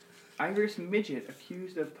 Irish midget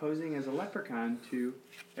accused of posing as a leprechaun to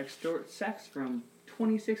extort sex from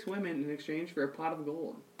 26 women in exchange for a pot of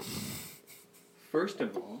gold. First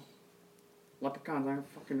of all, leprechauns aren't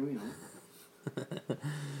fucking real.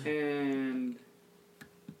 And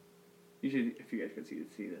you should, if you guys could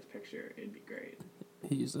see this picture, it'd be great.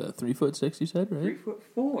 He's 3'6", you said, right? 3'4".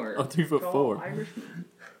 Oh, 3'4". Tall Irishman.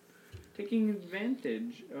 Taking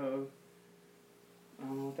advantage of, I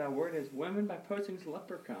don't know what that word is, women by posing as a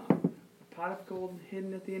leprechaun. A pot of gold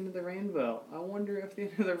hidden at the end of the rainbow. I wonder if the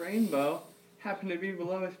end of the rainbow happened to be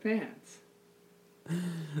below his pants.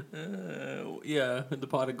 Yeah, the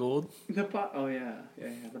pot of gold. The pot, oh yeah,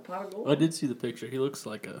 the pot of gold. I did see the picture. He looks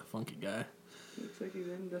like a funky guy. Looks like he's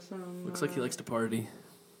into some... Looks like he likes to party.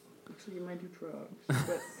 Looks like he might do drugs.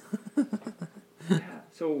 But, yeah,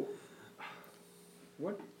 so,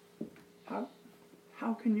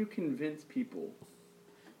 how can you convince people?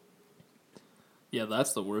 Yeah,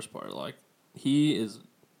 that's the worst part. Like, he is,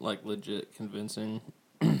 like, legit convincing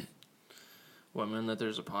women that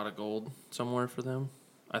there's a pot of gold somewhere for them.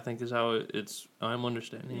 I think is how I'm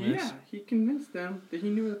understanding this. Yeah, he convinced them that he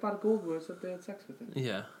knew where the pot of gold was if they had sex with him.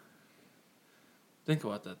 Yeah. Think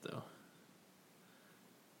about that, though.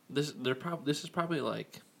 This is probably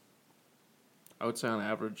like, I would say on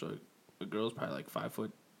average, like, a girl's probably like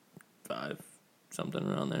 5'5", something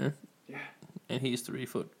around there. Yeah. And he's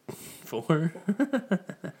 3'4".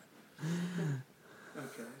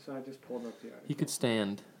 Okay, so I just pulled up the article. He could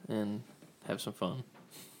stand and have some fun.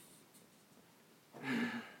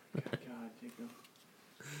 God, Jacob.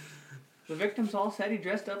 The victims all said he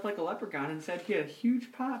dressed up like a leprechaun and said he had a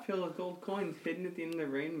huge pot filled with gold coins hidden at the end of the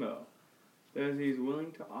rainbow that he's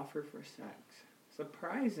willing to offer for sex.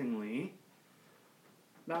 Surprisingly,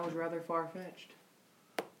 that was rather far-fetched.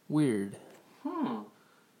 Weird. Huh.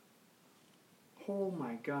 Oh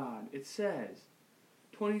my God. It says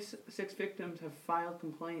 26 victims have filed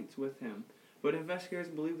complaints with him, but investigators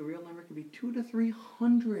believe the real number could be 200 to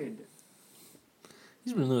 300.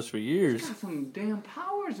 He's been doing this for years. He's got some damn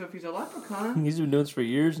powers if he's a leprechaun. He's been doing this for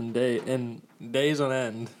years and days on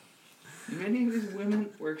end. Many of these women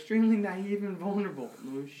were extremely naive and vulnerable.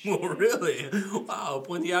 No shit. Oh, really? Wow,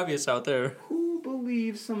 point the obvious out there. Who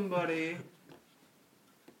believes somebody?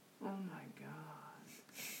 Oh my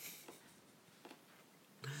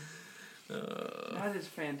God. That is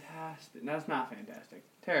fantastic. That's not fantastic.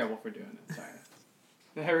 Terrible for doing it. Sorry.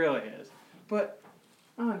 That really is. But,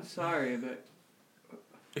 I'm sorry, but...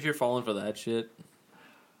 If you're falling for that shit,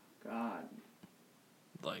 God.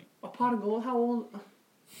 like... A pot of gold? How old...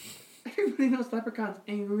 Everybody knows leprechauns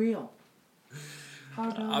ain't real. How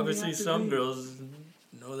dumb do you Obviously have to some be? girls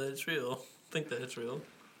know that it's real. Think that it's real.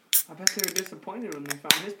 I bet they were disappointed when they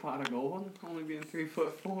found his pot of gold, only being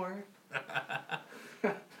 3'4".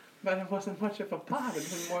 But it wasn't much of a pot, it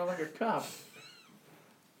was more like a cup.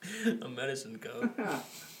 A medicine cup.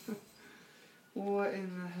 What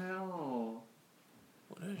in the hell?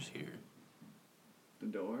 What is here? The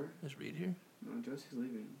door? Is Reed here? No, Josie's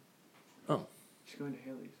leaving. Oh. She's going to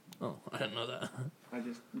Haley's. Oh, I didn't know that. I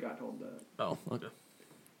just got told that. Oh, okay.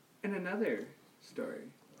 And another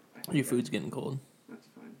story. Your food's getting cold. That's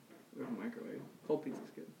fine. We have a microwave. Cold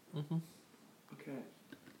pizza's good. Mm-hmm. Okay.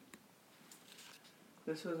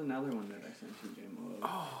 This was another one that I sent you, J-Mo.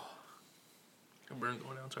 Oh. A burn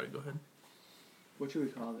going down. Sorry, go ahead. What should we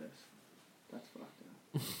call this? That's fucked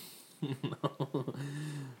up.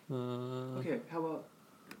 No. Okay, how about...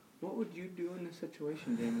 What would you do in this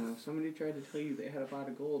situation, J-Mo? If somebody tried to tell you they had a pot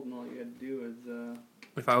of gold and all you had to do is,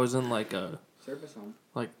 If I was in, like, a... service them.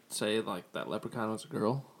 Like, say, like, that leprechaun was a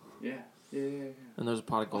girl? Yeah. Yeah. And there's a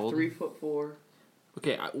pot of A gold. 3'4".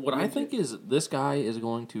 Okay, what I think is this guy is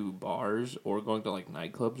going to bars or going to like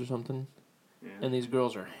nightclubs or something, and these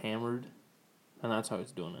girls are hammered, and that's how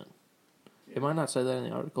he's doing it. Yeah. It might not say that in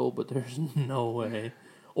the article, but there's no way.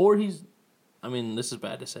 Or he's, I mean, this is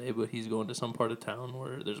bad to say, but he's going to some part of town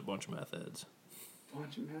where there's a bunch of meth heads.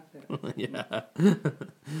 Bunch of meth heads. Yeah.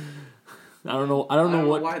 I don't know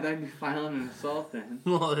what. Why they'd be filing an assault then.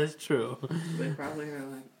 Well, that's true. They probably are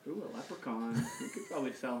like, ooh, a leprechaun. We could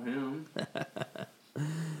probably sell him.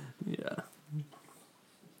 Yeah.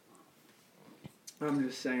 I'm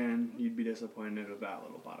just saying, you'd be disappointed with that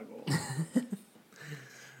little pot of gold.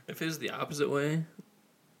 If it was the opposite way,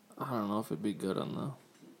 I don't know if it'd be good on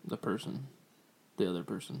the person, the other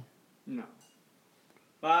person. No.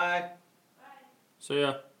 Bye. So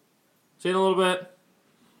yeah, see you in a little bit.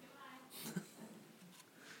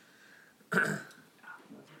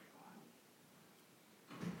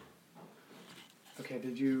 Okay, I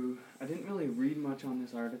didn't really read much on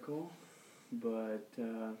this article, but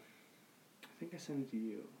I think I sent it to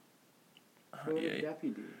you. Florida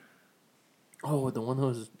deputy. Oh, the one that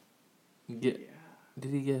was Yeah.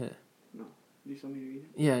 Did he get? No. Do you want me to read it?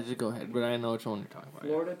 Yeah, just go ahead. But I know which one you're talking about.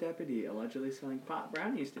 Florida deputy allegedly selling pot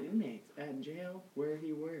brownies to inmates at jail where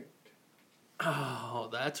he worked. Oh,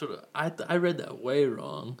 that's what I read that way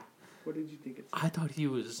wrong. What did you think it said? I thought he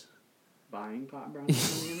was Buying pot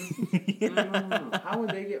brownies? Yeah. No. How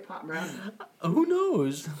would they get pot brownies? Who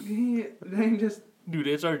knows? They just... Dude,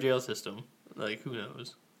 it's our jail system. Like, who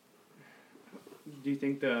knows? Do you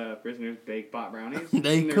think the prisoners bake pot brownies?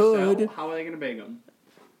 They in their could. cell? How are they going to bake them?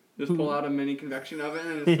 Just pull out a mini convection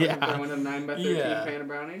oven and just throw in a 9x13 pan of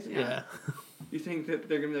brownies? Yeah. You think that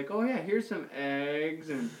they're going to be like, oh yeah, here's some eggs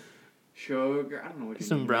and sugar. I don't know what you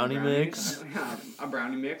Some need. brownie Brownies. mix. Yeah, a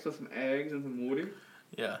brownie mix with some eggs and some water.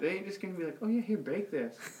 Yeah. They ain't just going to be like, oh yeah, here, bake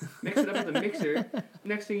this. Mix it up with a mixer.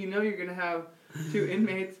 Next thing you know, you're going to have two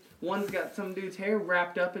inmates. One's got some dude's hair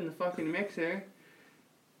wrapped up in the fucking mixer.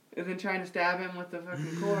 And then trying to stab him with the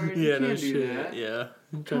fucking cord. Yeah, You no can't do shit. that. Yeah.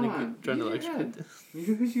 Come on. Trying to use like your head.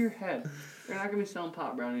 Use your head. They're not going to be selling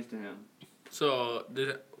pot brownies to him. So,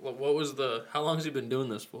 what was how long has he been doing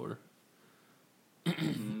this for?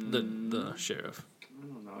 the sheriff. I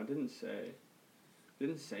don't know. It didn't say. It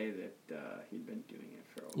didn't say that he'd been doing it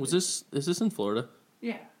for a week. Is this in Florida?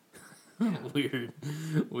 Yeah. Weird.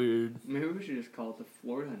 Maybe we should just call it the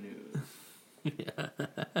Florida news. Yeah.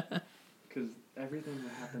 Because everything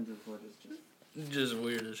that happens in Florida is Just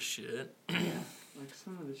weird as shit. like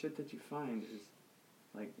some of the shit that you find is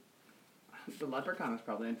like the leprechaun is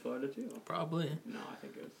probably in Florida too. Probably. No, I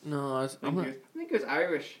think it was. No, I think it was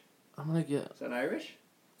Irish. I'm gonna get. Is that Irish?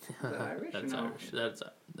 Is that Irish? That's or no? Irish.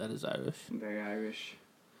 That is Irish. Very Irish.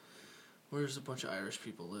 Where's a bunch of Irish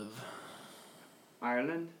people live?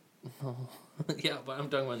 Ireland? No. Yeah, but I'm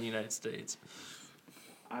talking about the United States.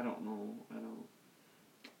 I don't know.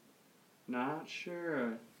 Not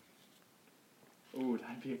sure. Oh,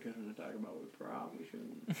 that'd be a good one to talk about. We probably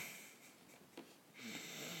shouldn't.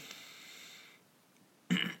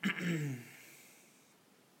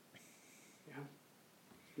 Yeah.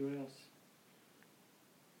 See what else?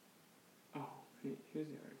 Oh, here's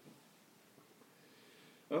the article.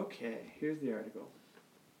 Okay, here's the article.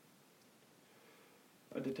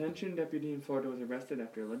 A detention deputy in Florida was arrested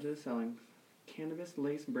after allegedly selling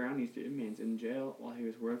cannabis-laced brownies to inmates in jail while he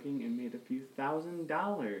was working and made a few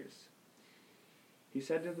 $1,000s. He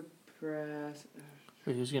said to the press...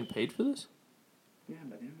 Wait, he was getting paid for this? Yeah,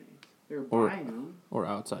 by the inmates. They were buying them. Or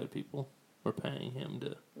outside people were paying him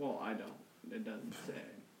to... Well, I don't. It doesn't say.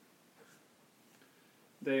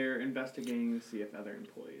 They're investigating to see if other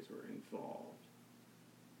employees were involved.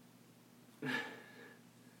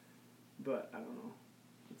 But, I don't know.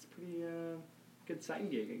 It's pretty, good side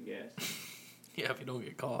gig, I guess. Yeah, if you don't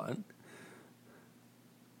get caught.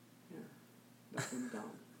 Yeah. Fucking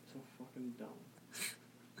dumb. So fucking dumb.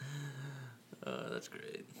 That's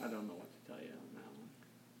great. I don't know what to tell you on that one.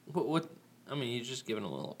 But what... I mean, you're just giving a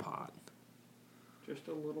little pot Just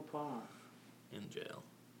a little pot. in jail.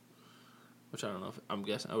 Which I don't know if... I'm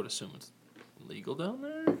guessing... I would assume it's legal down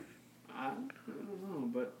there? I don't know,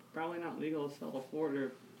 but probably not legal to sell to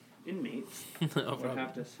Florida inmates. No, I would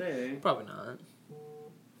have to say. Probably not.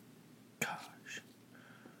 Gosh.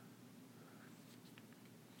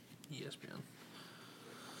 ESPN.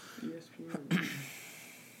 ESPN.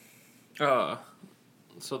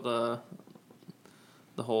 So the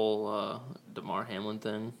whole DeMar Hamlin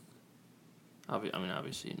thing.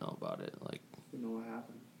 Obviously you know about it. Like, You know what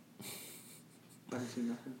happened? I haven't seen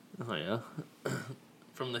nothing. oh yeah,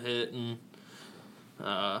 from the hit and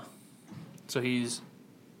so he's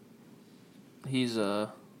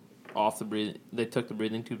off the breathing. They took the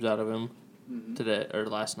breathing tubes out of him today or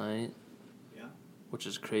last night. Yeah. Which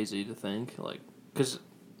is crazy to think, because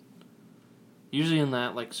usually in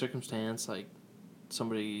that circumstance,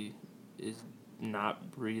 somebody is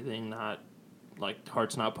not breathing, not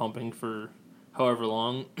heart's not pumping for however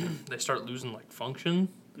long, they start losing function,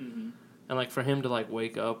 and for him to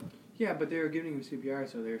wake up. Yeah, but they were giving him CPR,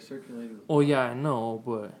 so they were circulating. Oh yeah, I know,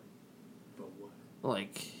 but what?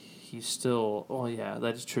 He's still. Oh yeah,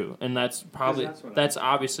 that's true, and that's probably that's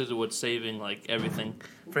obviously what's saving everything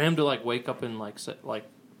for him to wake up and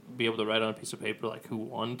be able to write on a piece of paper who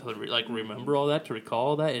won to remember all that, to recall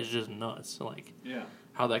all that is just nuts. Yeah,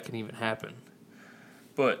 how that can even happen.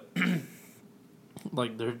 But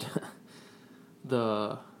they're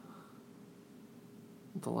the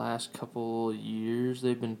last couple years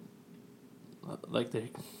they've been they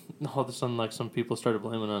all of a sudden some people started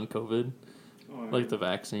blaming it on COVID. The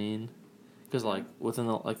vaccine, because within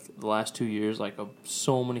the last 2 years,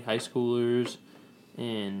 so many high schoolers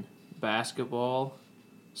in basketball,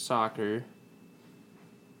 soccer,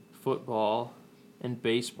 football, and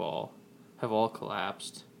baseball have all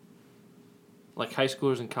collapsed. High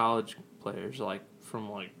schoolers and college players, from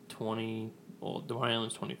 20. Well, DeMar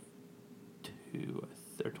Allen's 22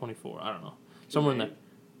 or 24. I don't know, somewhere in that.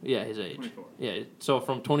 Yeah, his age. 24. Yeah, so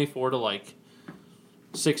from 24 to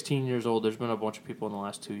 16 years old, there's been a bunch of people in the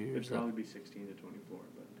last 2 years. It'd probably be 16 to 24,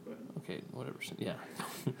 but go ahead. Okay, whatever. Yeah,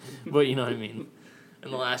 but you know what I mean.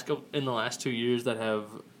 In the last 2 years, that have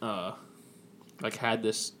had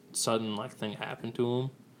this sudden thing happen to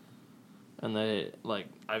them, and they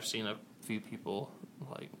I've seen a few people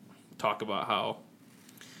talk about how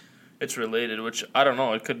it's related, which I don't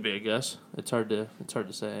know. It could be, I guess. It's hard to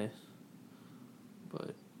say,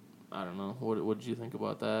 but I don't know. What did you think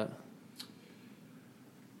about that?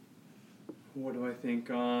 What do I think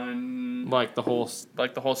on the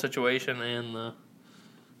whole situation and the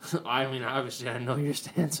I mean, obviously I know your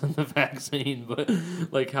stance on the vaccine, but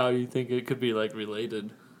how you think it could be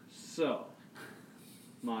related. So,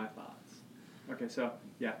 my thoughts. Okay, so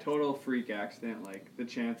yeah, total freak accident. The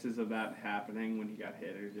chances of that happening when he got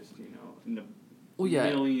hit are just in the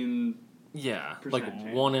million. Yeah,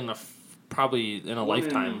 chance. one in probably in a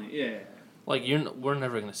lifetime. Yeah. We're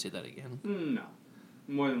never gonna see that again. No,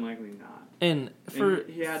 more than likely not. And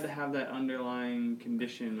he had to have that underlying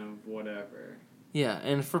condition of whatever. Yeah,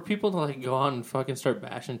 and for people to go on and fucking start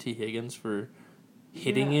bashing T. Higgins for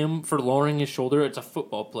hitting him, for lowering his shoulder, it's a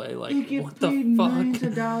football play. He gets what the paid fuck? millions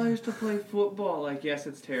of dollars to play football. Yes,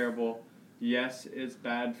 it's terrible. Yes, it's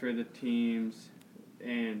bad for the teams,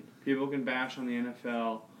 and people can bash on the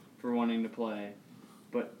NFL for wanting to play,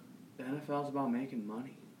 but the NFL is about making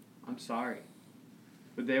money. I'm sorry,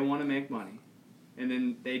 but they want to make money. And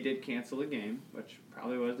then they did cancel the game, which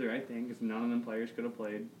probably was the right thing because none of them players could have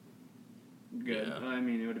played good. Yeah. I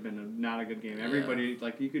mean, it would have been not a good game. Everybody,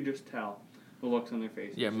 you could just tell the looks on their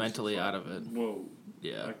faces. Yeah, mentally out of it. Whoa.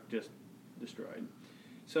 Yeah. Just destroyed.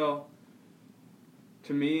 So,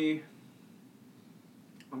 to me,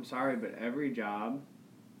 I'm sorry, but every job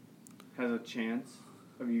has a chance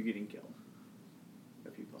of you getting killed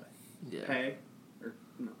if you play. Yeah.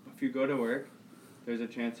 If you go to work, there's a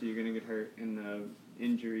chance that you're going to get hurt, and the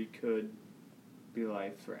injury could be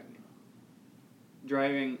life-threatening.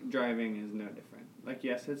 Driving is no different.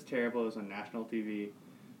 Yes, it's terrible. It was on national TV,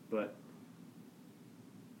 but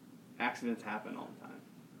accidents happen all the time.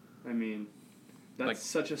 I mean, that's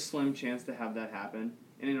such a slim chance to have that happen,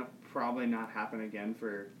 and it'll probably not happen again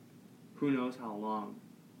for who knows how long.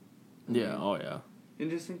 Yeah, oh yeah.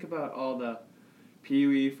 And just think about all the Pee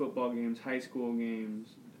Wee football games, high school games,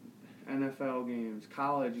 NFL games,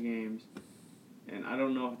 college games, and I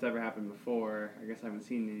don't know if it's ever happened before. I guess I haven't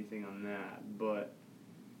seen anything on that, but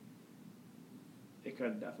it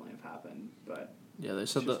could definitely have happened. But yeah, they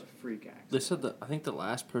said it's just a freak accident. They said that I think the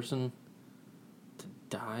last person to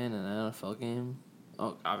die in an NFL game.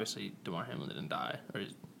 Oh, obviously DeMar Hamlin didn't die, or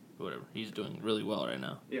whatever. He's doing really well right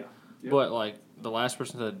now. Yeah. Yep. But the last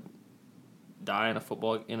person to die in an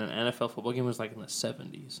NFL football game was in the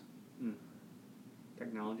 70s.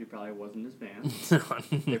 Technology probably wasn't as advanced.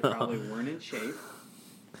 They probably weren't in shape.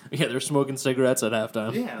 Yeah, they're smoking cigarettes at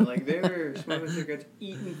halftime. Yeah, they were smoking cigarettes,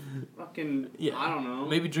 eating fucking, I don't know.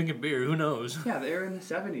 Maybe drinking beer, who knows? Yeah, they were in the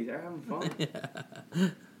 70s. They were having fun. Yeah.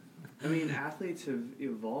 I mean, athletes have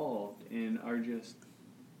evolved and are just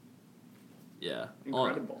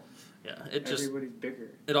incredible. Everybody's bigger.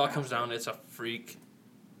 It all comes down to it's a freak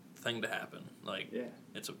thing to happen.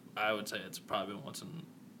 I would say it's probably once in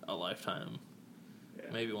a lifetime. Yeah.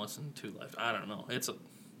 Maybe once in 2 life. I don't know.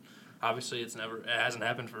 Obviously it hasn't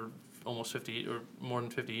happened for almost 50 or more than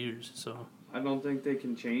 50 years. So I don't think they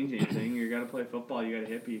can change anything. You got to play football. You got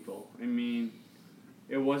to hit people. I mean,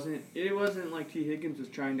 it wasn't like T. Higgins was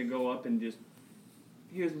trying to go up and just.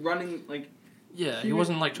 He was running like. Yeah, he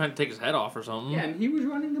wasn't like trying to take his head off or something. Yeah, and he was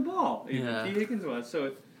running the ball. Yeah. T. Higgins was,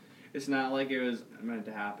 so it's not like it was meant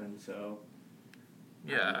to happen. So.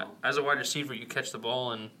 Yeah, as a wide receiver, you catch the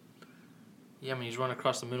ball and. Yeah, I mean, he's running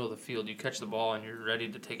across the middle of the field. You catch the ball and you're ready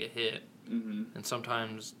to take a hit. Mm-hmm. And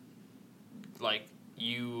sometimes, like,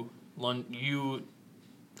 putting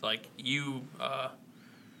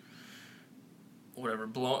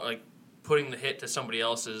the hit to somebody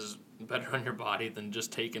else is better on your body than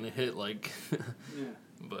just taking a hit, like. Yeah.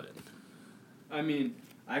 But. I mean,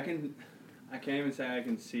 I can't even say I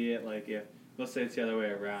can see it, like, if, let's say it's the other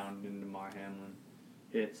way around and DeMar Hamlin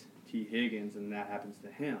hits T. Higgins and that happens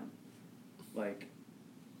to him. Like.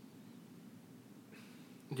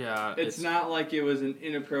 Yeah. It's not like it was an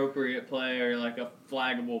inappropriate play or like a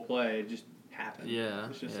flaggable play. It just happened. Yeah.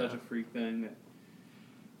 It's just such a freak thing that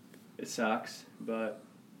it sucks, but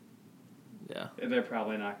yeah, they're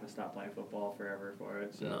probably not going to stop playing football forever for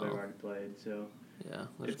it. So they've already played. So yeah,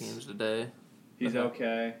 there's games today. He's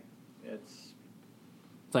okay. It's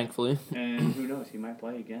thankfully, and who knows? He might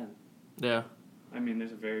play again. Yeah. I mean,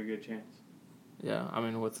 there's a very good chance. Yeah, I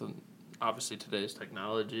mean, with obviously today's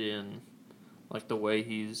technology and like the way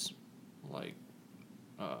he's like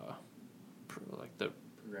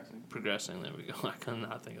progressing. There we go. I could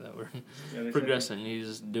not think of that word. Yeah, progressing.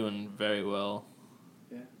 He's doing very well.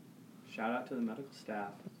 Yeah. Shout out to the medical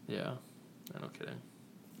staff. Yeah. No kidding.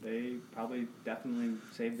 They probably definitely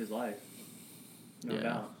saved his life. No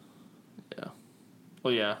doubt. Yeah.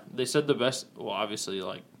 Well, yeah. They said the best. Well, obviously,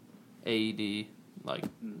 like AED, like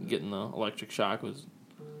getting the electric shock was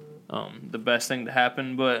the best thing to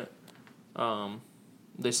happen. But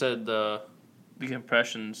they said the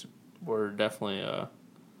compressions were definitely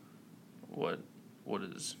what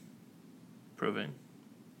is proving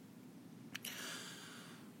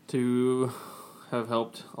to have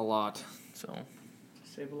helped a lot. So to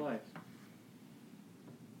save a life.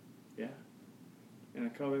 Yeah. And a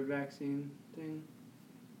COVID vaccine thing.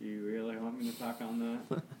 You really want me to talk on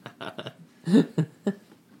that?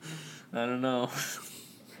 I don't know.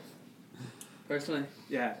 Personally,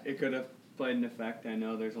 yeah, it could have played an effect. I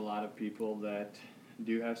know there's a lot of people that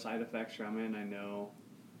do have side effects from it. I know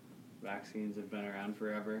vaccines have been around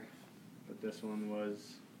forever, but this one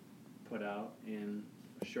was put out in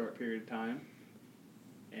a short period of time.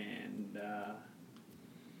 And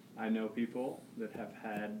I know people that have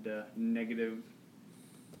had negative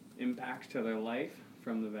impacts to their life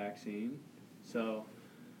from the vaccine. So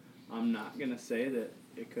I'm not going to say that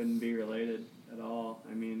it couldn't be related at all.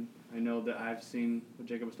 I mean, I know that I've seen what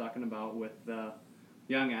Jacob was talking about with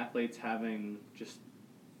young athletes having just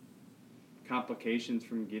complications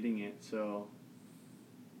from getting it. So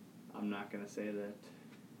I'm not going to say that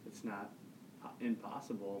it's not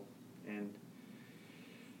impossible. And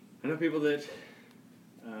I know people that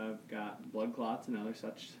got blood clots and other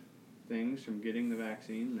such things from getting the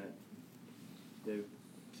vaccine that they've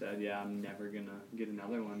said, yeah, I'm never going to get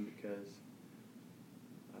another one because,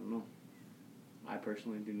 I don't know, I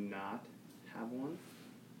personally do not have one.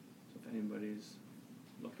 So if anybody's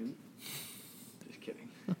looking, just kidding.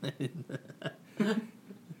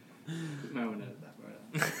 Might want to edit that part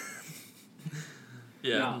out.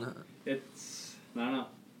 Yeah. No, it's, I don't know.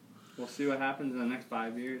 We'll see what happens in the next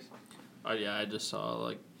 5 years. Yeah, I just saw,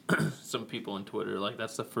 like, some people on Twitter, like,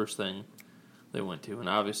 that's the first thing they went to. And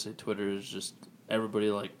obviously Twitter is just, everybody,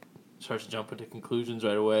 like, starts jumping to conclusions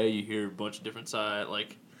right away. You hear a bunch of different sides,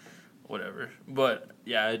 like, whatever. But,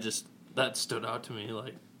 yeah, that stood out to me,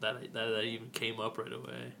 like, that even came up right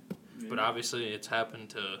away. Yeah. But obviously it's happened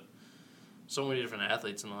to so many different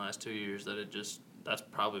athletes in the last 2 years that that's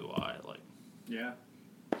probably why, like, yeah,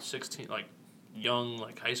 16, like, young,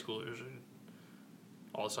 like, high schoolers are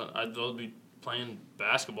all of a sudden, they'll be playing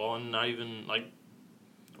basketball and not even, like,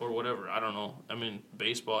 or whatever. I don't know. I mean,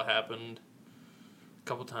 baseball happened a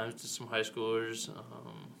couple times to some high schoolers.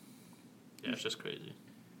 Yeah, it's just crazy.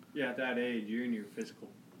 Yeah, at that age, you're in your physical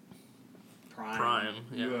prime.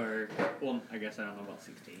 Yeah. You are, well, I guess I don't know about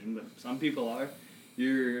 16, but some people are.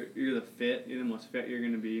 You're the most fit you're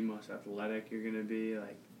going to be, most athletic you're going to be,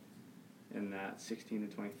 like, in that 16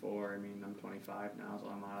 to 24. I mean, I'm 25 now, so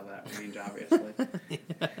I'm out of that range, obviously.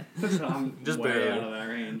 Yeah. So I'm just way barely out of that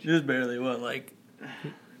range. Just barely, what, like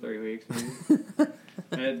 3 weeks, maybe.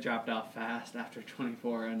 It dropped off fast after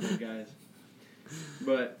 24 ended, guys.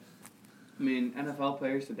 But, I mean, NFL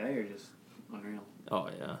players today are just unreal. Oh,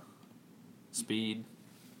 yeah. Speed,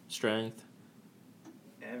 strength,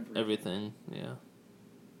 everything, yeah.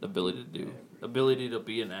 ability to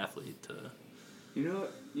be an athlete. You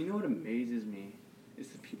know what amazes me is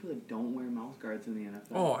the people that don't wear mouth guards in the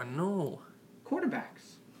NFL. Oh, I know.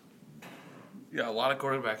 Quarterbacks. Yeah, a lot of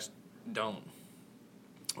quarterbacks don't.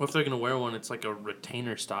 Or if they're gonna wear one, it's like a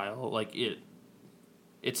retainer style. Like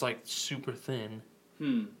it's like super thin.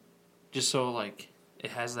 Just so like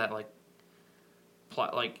it has that like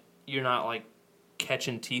like you're not like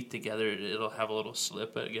catching teeth together. It'll have a little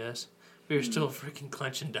slip, I guess. But you're still freaking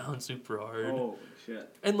clenching down super hard. Oh shit!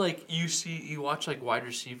 And like you watch like wide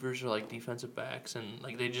receivers or like defensive backs, and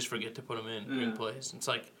like they just forget to put them in plays. It's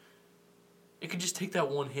like it could just take that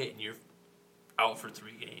one hit, and you're out for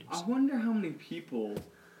 3 games. I wonder how many people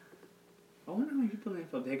in the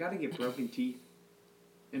NFL, they got to get broken teeth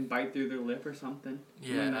and bite through their lip or something.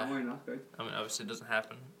 Yeah. They're not wearing mouth guards. I mean, obviously it doesn't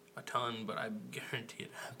happen a ton, but I guarantee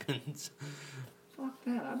it happens. Fuck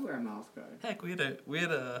that! I'd wear a mouth guard. Heck, we had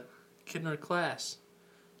a kid in our class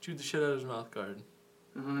chewed the shit out of his mouth guard.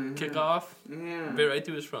 Oh, yeah. Kick off, Yeah. bit right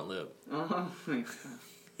through his front lip. Oh my god.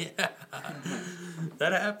 Yeah,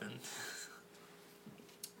 that happened.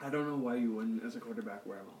 I don't know why you wouldn't, as a quarterback,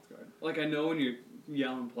 wear a mouth guard. Like, I know when you're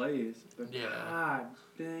yelling plays, but god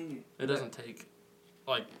dang it. It doesn't take,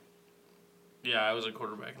 like, yeah, I was a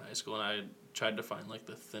quarterback in high school, and I tried to find, like,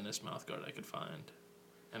 the thinnest mouth guard I could find,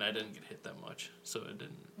 and I didn't get hit that much, so it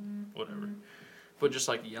didn't, whatever. But just,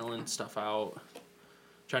 like, yelling stuff out,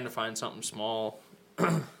 trying to find something small.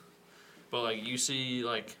 But, like, you see,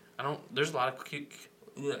 like, there's a lot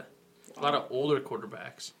of older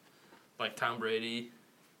quarterbacks, like Tom Brady.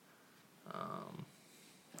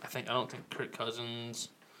 I don't think Kirk Cousins,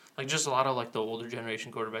 like just a lot of like the older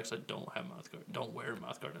generation quarterbacks that don't have mouth guard, don't wear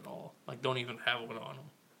mouth guard at all, like don't even have one on them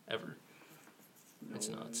ever. It's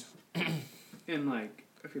nuts. And like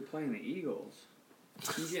if you're playing the Eagles,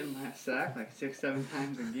 you're getting sacked like 6-7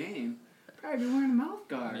 times a game. Probably be wearing a mouth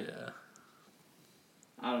guard. Yeah.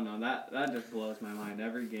 I don't know, that just blows my mind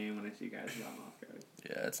every game when I see guys without mouth guards.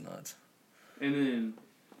 Yeah, it's nuts. And then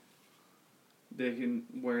they can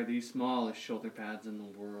wear the smallest shoulder pads in the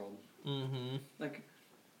world. Mm-hmm. Like,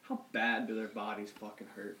 how bad do their bodies fucking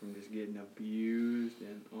hurt from just getting abused?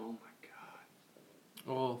 And oh my god.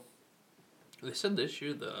 Well, they said this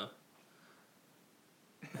year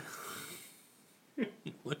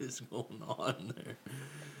what is going on there?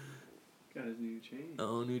 Got his new chain.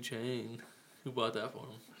 Oh, new chain. Who bought that for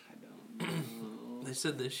him? I don't know. They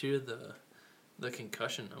said this year the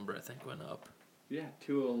concussion number, I think, went up. Yeah,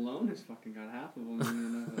 Tua alone has fucking got half of them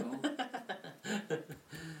in the NFL.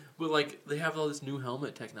 But, like, they have all this new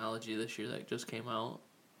helmet technology this year that just came out.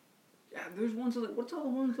 Yeah, there's ones that, what's all the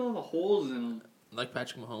ones with all the holes in them? Like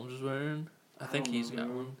Patrick Mahomes is wearing. I think don't he's know.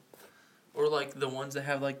 got one. Or, like, the ones that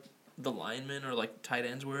have, like, the linemen or, like, tight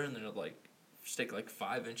ends wearing. They're, like, stick, like,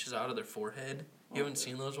 5 inches out of their forehead. You haven't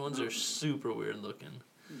seen those ones? They're super weird looking.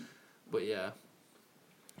 But, yeah.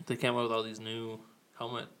 They came out with all these new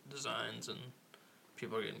helmet designs, and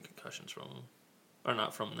people are getting concussions from them. Or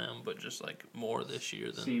not from them, but just, like, more this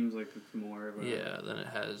year than... Seems like it's more of a... Yeah, than it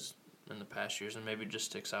has in the past years, and maybe just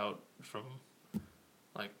sticks out from,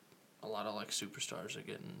 like, a lot of, like, superstars are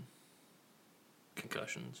getting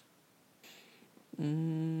concussions.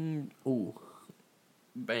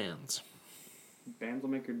 Bands. Bands will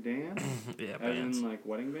make her dance? Yeah, As bands. in, like,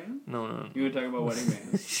 wedding bands? No. You want to talk about wedding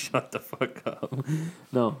bands? Shut the fuck up.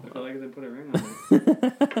 No. I feel like they put a ring on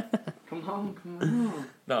it. Come on.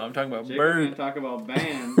 No, I'm talking about Jake, bird. we're going to talk about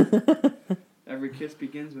bands. Every kiss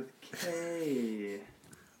begins with K.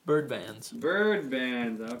 Bird bands. Bird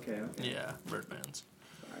bands. Okay. Yeah, bird bands.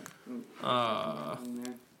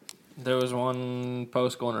 Sorry. There was one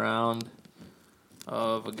post going around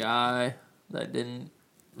of a guy that didn't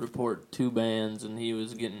report 2 bands, and he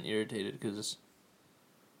was getting irritated because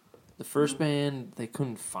the first band they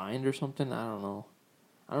couldn't find or something. I don't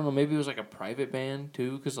know. Maybe it was like a private band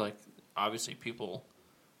too, because like obviously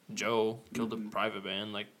Joe killed a private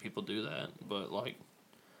band, like people do that. But like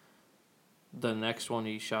the next one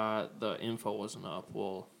he shot, the info wasn't up.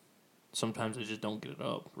 Well, sometimes they just don't get it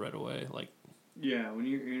up right away. Like yeah, when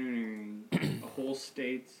you're entering a whole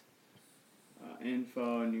state's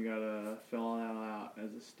info and you gotta fill that out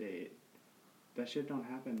as a state, that shit don't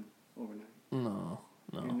happen overnight. No.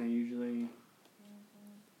 And they usually,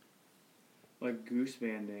 like goose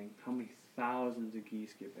banding, how many thousands of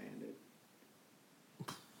geese get banded?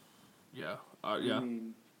 Yeah. I Yeah.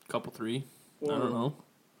 mean, Couple 3. or, I don't know.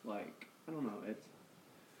 Like, I don't know.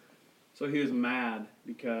 So he was mad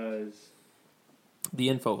because... The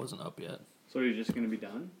info wasn't up yet. So he's just going to be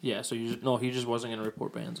done? Yeah, so he just wasn't going to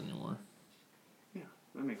report bands anymore. Yeah,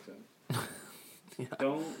 that makes sense. Yeah.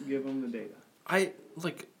 Don't give him the data.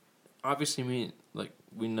 obviously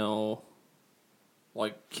we know,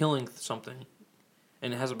 like, killing something,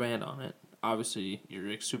 and it has a band on it. Obviously,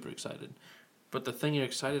 you're super excited. But the thing you're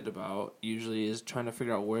excited about usually is trying to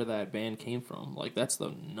figure out where that band came from. Like, that's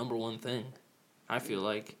the number one thing, I feel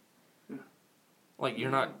like. Like,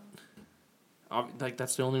 you're not... Like,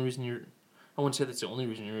 that's the only reason you're... I wouldn't say that's the only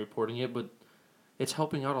reason you're reporting it, but it's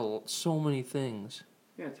helping out so many things.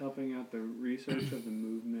 Yeah, it's helping out the research of the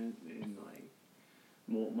movement and, like,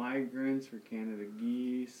 molt migrants for Canada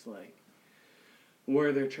geese, like,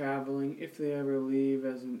 where they're traveling, if they ever leave,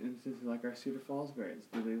 as an instance like our Cedar Falls birds.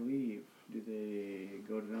 Do they leave? Do they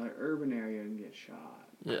go to another urban area and get shot?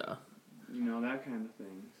 Yeah. You know, that kind of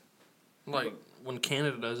things. Like, when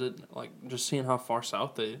Canada does it, like, just seeing how far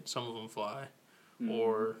south some of them fly. Mm-hmm.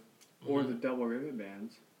 Or the double rivet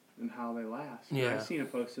bands and how they last. Yeah. I've seen a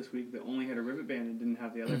post this week that only had a rivet band and didn't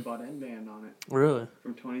have the other butt end band on it. Really?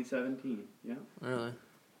 From 2017. Yeah. Really?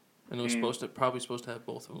 And it was probably supposed to have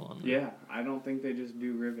both of them on there. Yeah, I don't think they just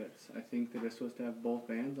do rivets. I think they're supposed to have both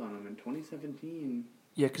bands on them. In 2017...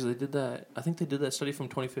 Yeah, because they did that. I think they did that study from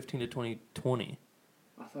 2015 to 2020.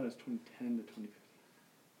 I thought it was 2010 to 2015.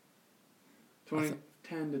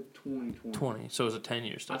 2010 to 2020. 20, so it was a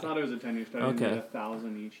 10-year study. I thought it was a 10-year study. Okay. And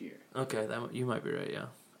 1,000 each year. Okay, you might be right, yeah.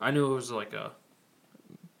 I knew it was like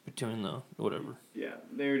between the whatever. Yeah,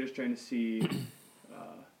 they were just trying to see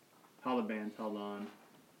how the bands held on,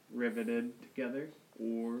 riveted together,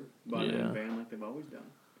 or butted in band like they've always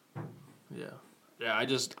done. Yeah. Yeah, I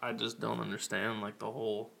just don't understand, like, the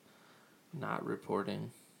whole not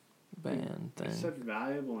reporting band thing. It's such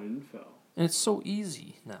valuable info. And it's so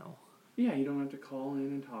easy now. Yeah, you don't have to call in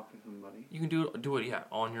and talk to somebody. You can do it,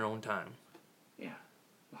 on your own time. Yeah.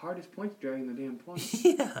 The hardest point's dragging the damn point.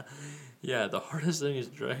 Yeah. Yeah, the hardest thing is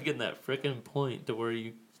dragging that frickin' point to where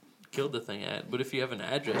you killed the thing at. But if you have an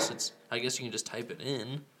address, I guess you can just type it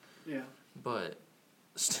in. Yeah. But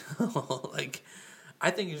still, like... I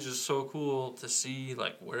think it's just so cool to see,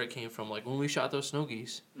 like, where it came from. Like, when we shot those snow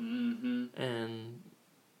geese. Mm-hmm. And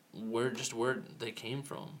where they came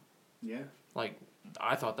from. Yeah. Like,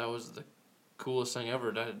 I thought that was the coolest thing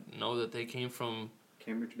ever, to know that they came from...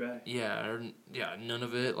 Cambridge Bay. Yeah, none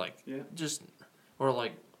of it. Like, just... Or,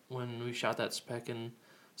 like, when we shot that speck in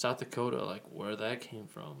South Dakota, like, where that came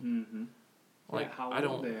from. Mm-hmm. Like, how I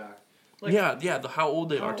don't... old they are. Like, how old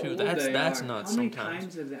they are, too. That's nuts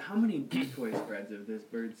sometimes. How many decoy spreads have this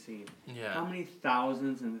bird seen? Yeah. How many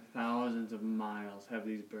thousands and thousands of miles have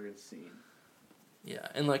these birds seen? Yeah,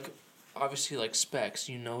 and, like, obviously, like, specks,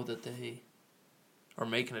 you know that they are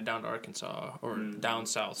making it down to Arkansas or down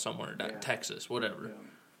south somewhere, Texas, whatever. Yeah.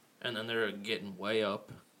 And then they're getting way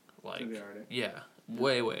up, like... To the Arctic. Yeah,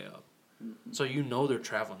 way up. Mm-hmm. So you know they're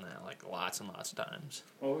traveling that, like, lots and lots of times.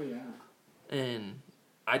 Oh, yeah. And...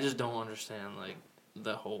 I just don't understand, like,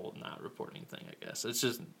 the whole not reporting thing, I guess. It's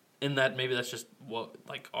just, in that, maybe that's just what,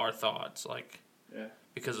 like, our thoughts, like,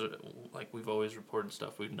 because, like, we've always reported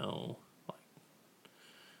stuff we know, like,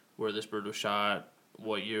 where this bird was shot,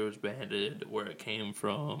 what year it was banded, where it came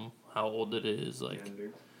from, how old it is, like,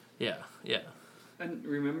 Gender. yeah. And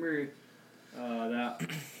remember that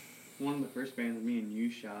one of the first bands me and you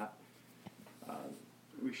shot,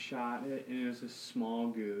 we shot it, and it was a small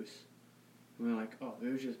goose. And we were like, oh,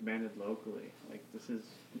 it was just banded locally. Like, this is,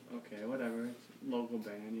 okay, whatever. It's a local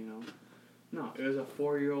band, you know. No, it was a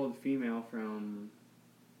 4-year-old female from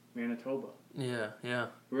Manitoba. Yeah.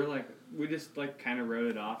 We just, like, kind of wrote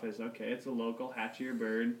it off as, okay, it's a local hatchier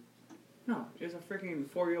bird. No, it was a freaking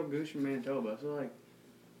 4-year-old goose from Manitoba. So, like,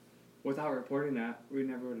 without reporting that, we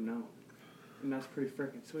never would have known. And that's pretty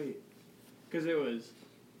freaking sweet. Because there was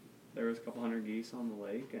a couple hundred geese on the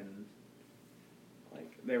lake, and...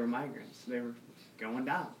 like, they were migrants. They were going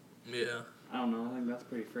down. Yeah. I don't know. I think that's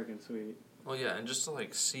pretty freaking sweet. Well, yeah, and just to,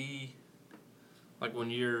 like, see, like, when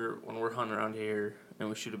we're hunting around here and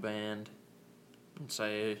we shoot a band and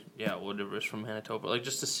say, yeah, whatever's from Manitoba, like,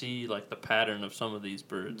 just to see, like, the pattern of some of these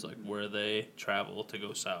birds, like, where they travel to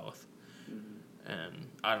go south. Mm-hmm. And,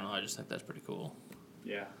 I don't know, I just think that's pretty cool.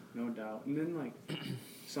 Yeah, no doubt. And then, like,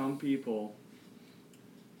 some people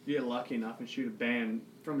get lucky enough and shoot a band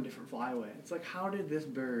from a different flyway. It's like, how did this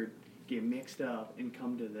bird get mixed up and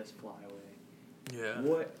come to this flyway? Yeah.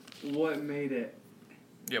 What made it?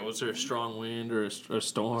 Yeah, was there a strong wind or a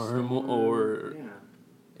storm or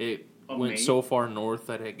it went so far north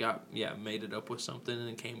that it made it up with something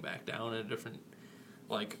and came back down at a different,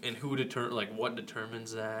 like, and what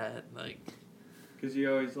determines that, like? Because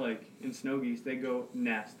you always, like, in snow geese, they go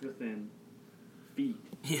nest within feet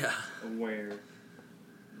of where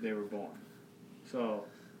they were born. So,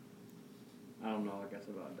 I don't know, I guess,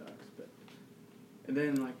 about ducks, but And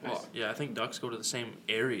then, like, Well, yeah, I think ducks go to the same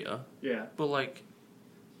area, yeah. but like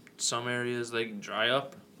some areas they dry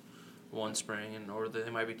up one spring, or they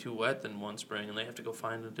might be too wet then one spring, and they have to go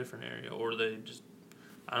find a different area, or they just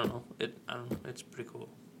I don't know. It's pretty cool.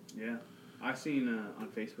 Yeah. I seen on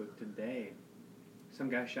Facebook today, some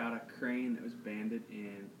guy shot a crane that was banded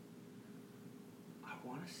in, I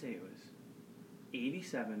want to say it was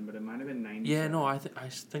 87, but it might have been 97. Yeah, no, I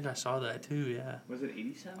think I saw that too. Yeah. Was it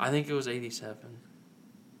 87? I think it was 87.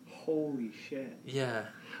 Holy shit. Yeah.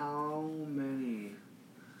 How many?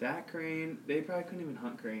 That crane, they probably couldn't even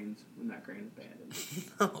hunt cranes when that crane was banded.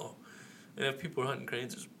 No. And if people are hunting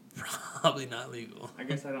cranes, it's probably not legal. I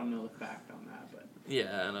guess I don't know the fact on that, but.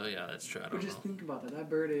 Yeah, I know. Yeah, that's true. I don't But just think about that. That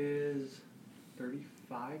bird is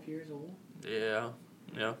 35 years old. Yeah.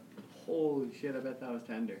 Yeah. Holy shit! I bet that was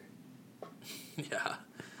tender. Yeah.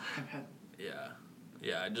 I bet. Yeah.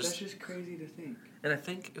 Yeah. That's just crazy to think. And I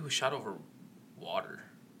think it was shot over water.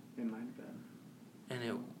 It might have been.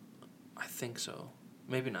 And I think so.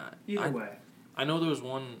 Maybe not. Either way. I know there was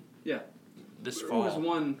one. Yeah. This fall. There was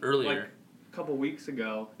one earlier. like a couple weeks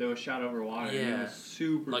ago that was shot over water. Yeah. And it was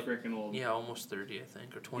super Like, freaking old. Yeah, almost 30, I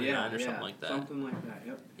think, or 29 or something like that. Something like that.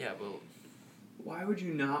 Yep. Yeah, but. Why would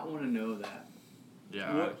you not want to know that?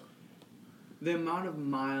 Yeah. The amount of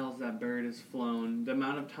miles that bird has flown, the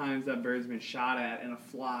amount of times that bird's been shot at in a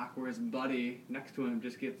flock where his buddy next to him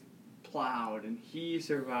just gets plowed and he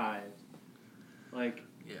survives. Like,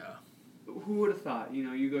 Yeah. who would have thought? You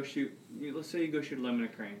know, you go shoot, let's say you go shoot a limit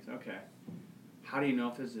of cranes. Okay. How do you know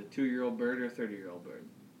if this is a 2-year-old bird or a 30-year-old bird?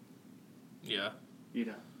 Yeah. You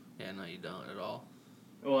don't. Yeah, no, you don't at all.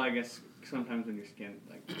 Well, I guess sometimes when you're skinning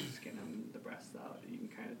the breasts out, you can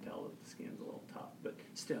kind of tell that the skin's a little tough. But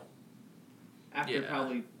still, after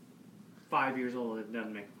probably 5 years old, it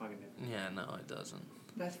doesn't make a fucking difference. Yeah, no, it doesn't.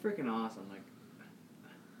 That's freaking awesome. Like,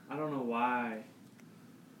 I don't know why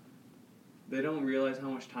they don't realize how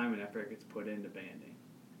much time and effort gets put into banding.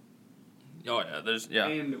 Oh, yeah,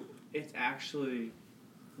 And it's actually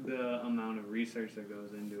the amount of research that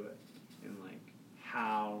goes into it and, like,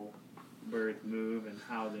 how birds move and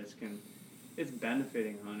how this can... It's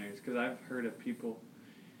benefiting hunters, because I've heard of people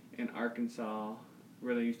in Arkansas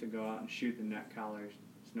where they used to go out and shoot the neck collars,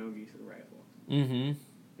 snow geese with a rifle. Mm-hmm.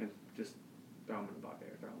 And just throw them in a bucket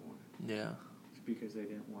or throw them away. Yeah. It's because they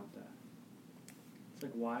didn't want that. It's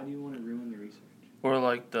like, why do you want to ruin the research? Or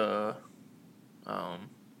like the, I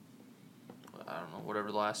don't know,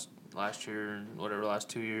 whatever last year, whatever last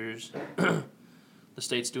 2 years, the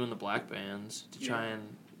state's doing the black bands to try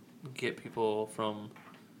and get people from,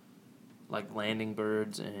 like, landing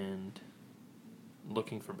birds and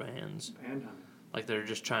looking for bands. Band hunting. Like, they're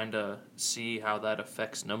just trying to see how that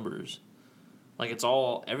affects numbers. Like,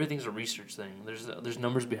 everything's a research thing. There's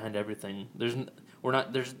numbers behind everything.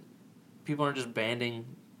 People aren't just banding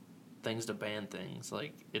things to ban things.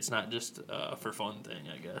 Like, it's not just for fun thing,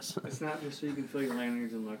 I guess. It's not just so you can fill your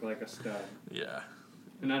lanyards and look like a stud. Yeah.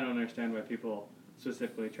 And I don't understand why people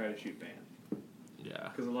specifically try to shoot bands. Yeah.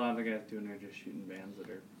 Because a lot of the guys doing are just shooting bands that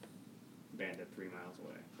are banded 3 miles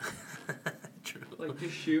away. True. Like,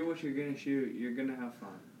 just shoot what you're going to shoot. You're going to have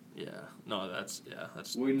fun. Yeah. No, that's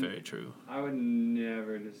very true. I would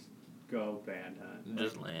never just go band hunt.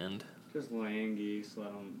 Just Like, land. Just land geese,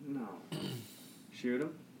 let them... No. Shoot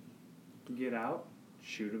them. Get out.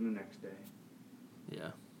 Shoot them the next day.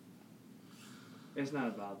 Yeah. It's not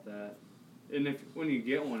about that. And when you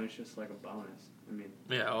get one, it's just like a bonus. I mean...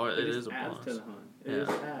 Yeah, it is a bonus. It adds to the hunt. It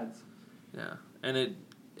just adds. Yeah. And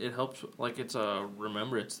it helps, like, it's a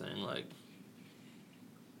remembrance thing, like,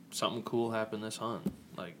 something cool happened this hunt.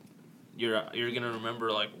 Like, you're gonna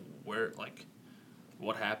remember, like, where, like,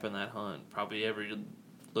 what happened that hunt. Probably every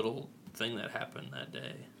little thing that happened that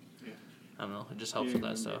day. Yeah. I don't know. It just helps with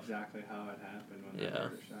that stuff. Exactly how it happened when Yeah. the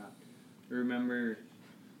bird was shot. I remember,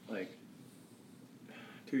 like,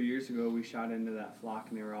 2 years ago, we shot into that flock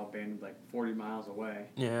and they were all banded like 40 miles away.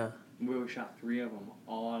 Yeah. We shot 3 of them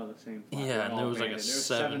all out of the same flock. Yeah, and there was banded. like a there was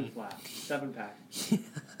 7 flocks, 7 packs.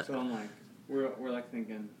 So I'm like, we're like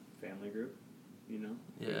thinking family group, you know?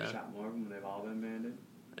 Yeah. We shot more of them when they've all been banded.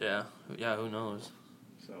 Yeah. Yeah, who knows?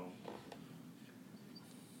 So.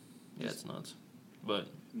 Yeah, it's nuts. But.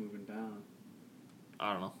 Moving down.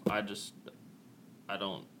 I don't know.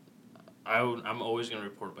 I'm always going to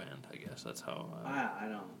report band, I guess. That's how. I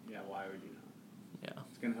don't. Yeah, why would you not? Yeah.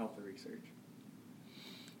 It's going to help the research.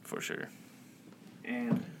 For sure.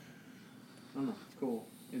 And, I don't know, it's cool.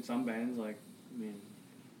 In some bands, like, I mean,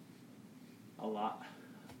 a lot.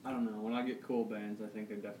 I don't know. When I get cool bands, I think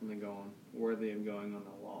they're definitely worthy of going on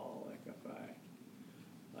the wall. Like, if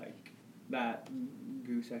like, that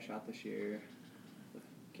goose I shot this year with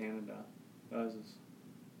Canada, That was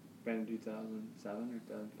been in 2007 or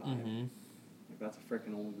 2005. Mm-hmm. Like, that's a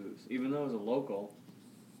freaking old goose. Even though it was a local,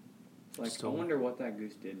 it's like, Still. I wonder what that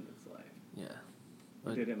goose did in its life. Yeah.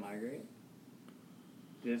 Did it migrate?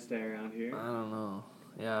 Did it stay around here? I don't know.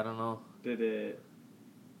 Yeah, I don't know. Did it...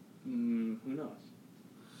 who knows?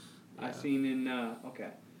 Yeah. I seen in...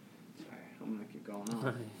 okay. Sorry, I'm going to keep going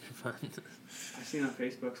on. I seen on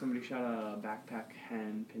Facebook somebody shot a backpack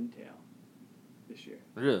hen pintail this year.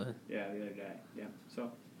 Really? Yeah, the other day. Yeah.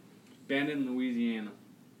 So, banded in Louisiana.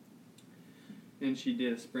 And she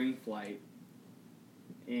did a spring flight.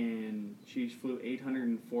 And she flew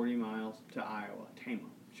 840 miles to Iowa, Tama.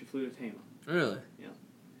 She flew to Tama. Really? Yeah.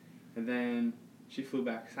 And then she flew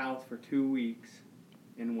back south for 2 weeks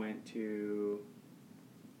and went to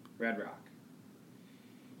Red Rock.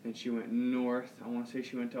 And she went north. I want to say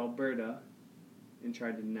she went to Alberta and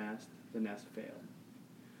tried to nest. The nest failed.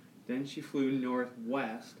 Then she flew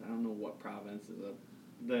northwest. I don't know what province is up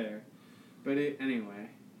there. But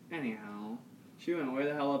anyhow, she went way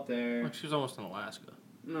the hell up there. Like she was almost in Alaska.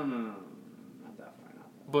 No, not that far,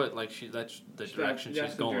 But like that's the direction she's going.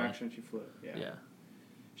 That's the direction she flew. Yeah.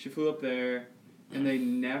 She flew up there, and they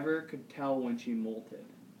never could tell when she molted.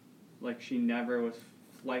 Like she never was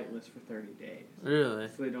flightless for 30 days. Really?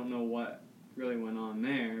 So they don't know what really went on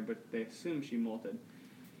there, but they assume she molted.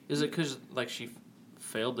 Is it because like she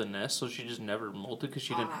failed the nest, so she just never molted because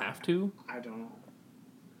she didn't have to? I don't know.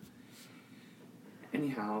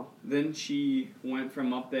 Anyhow, then she went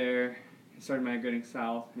from up there and started migrating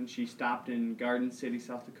south, and she stopped in Garden City,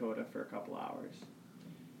 South Dakota for a couple hours.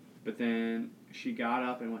 But then she got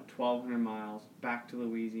up and went 1,200 miles back to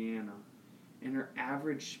Louisiana, and her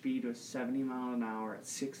average speed was 70 miles an hour at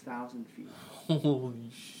 6,000 feet. Holy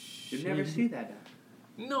shit. You'd never see that.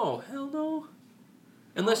 No, hell no.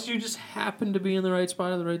 Unless you just happen to be in the right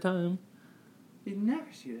spot at the right time. You'd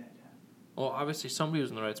never see that. Well, obviously somebody was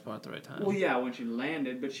in the right spot at the right time. Well, yeah, when she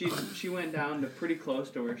landed, but she went down to pretty close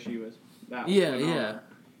to where she was. Yeah.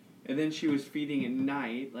 And then she was feeding at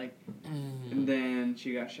night, and then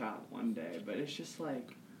she got shot one day. But it's just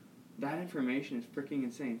like, that information is freaking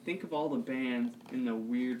insane. Think of all the bands and the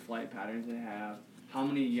weird flight patterns they have, how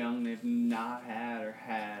many young they've not had or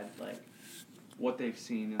had, like, what they've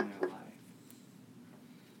seen in their life.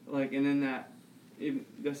 Like, and then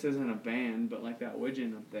this isn't a band, but like that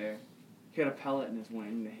widgeon up there, he had a pellet in his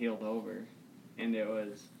wing that healed over, and it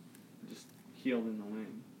was just healed in the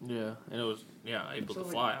wing. Yeah, and it was, able to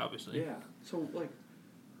fly, obviously. Yeah, so, like,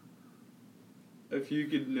 if you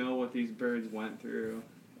could know what these birds went through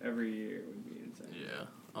every year, it would be insane. Yeah.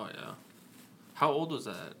 Oh, yeah. How old was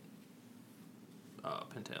that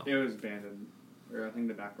pintail? It was banded, or I think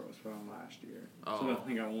the back row was from last year. Oh. So I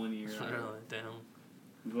think I got 1 year out of it. Really? Damn.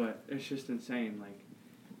 But it's just insane, like,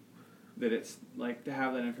 that it's, like, to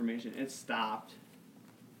have that information. It stopped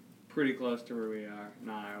pretty close to where we are in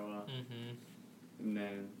Iowa. Mm-hmm. And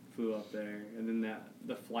then flew up there. And then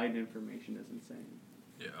the flight information is insane.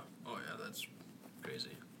 Yeah. Oh, yeah, that's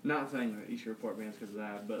crazy. Not saying that you should report bands because of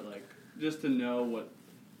that, but, like, just to know what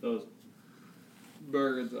those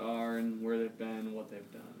birds are and where they've been and what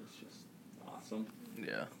they've done is just awesome.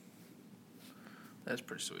 Yeah. That's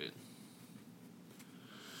pretty sweet.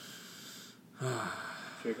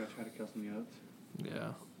 Should we go try to kill some yotes?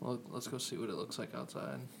 Yeah. Well, let's go see what it looks like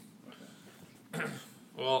outside. Okay.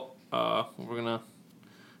 Well, we're gonna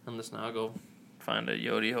end this now. Go find a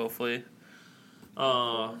Yodi, hopefully.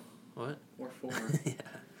 What? Or 4.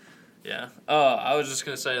 Yeah. I was just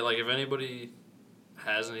gonna say, like, if anybody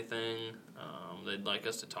has anything they'd like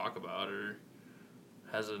us to talk about, or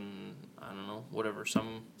has whatever,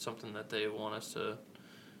 something that they want us to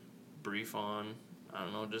brief on, I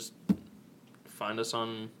don't know, just find us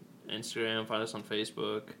on Instagram, find us on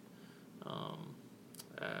Facebook.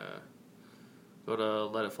 Go to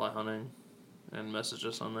Let It Fly Hunting and message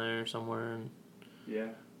us on there somewhere, and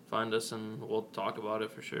find us, and we'll talk about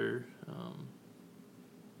it for sure.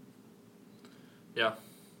 I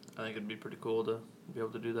think it'd be pretty cool to be able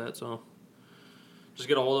to do that. So just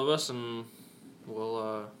get a hold of us, and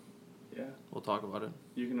we'll talk about it.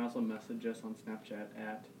 You can also message us on Snapchat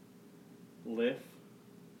at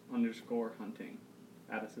LIF_hunting.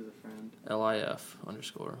 Add us as a friend.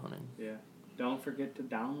 LIF_hunting. Yeah. Don't forget to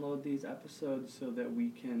download these episodes so that we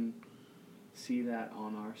can see that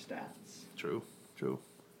on our stats. True.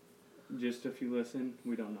 Just if you listen,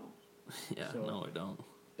 we don't know. Yeah, So, no, I don't.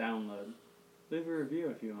 Download. Leave a review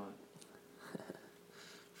if you want.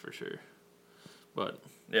 For sure. But,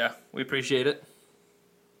 yeah, we appreciate it.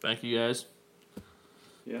 Thank you, guys.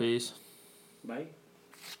 Yeah. Peace. Bye.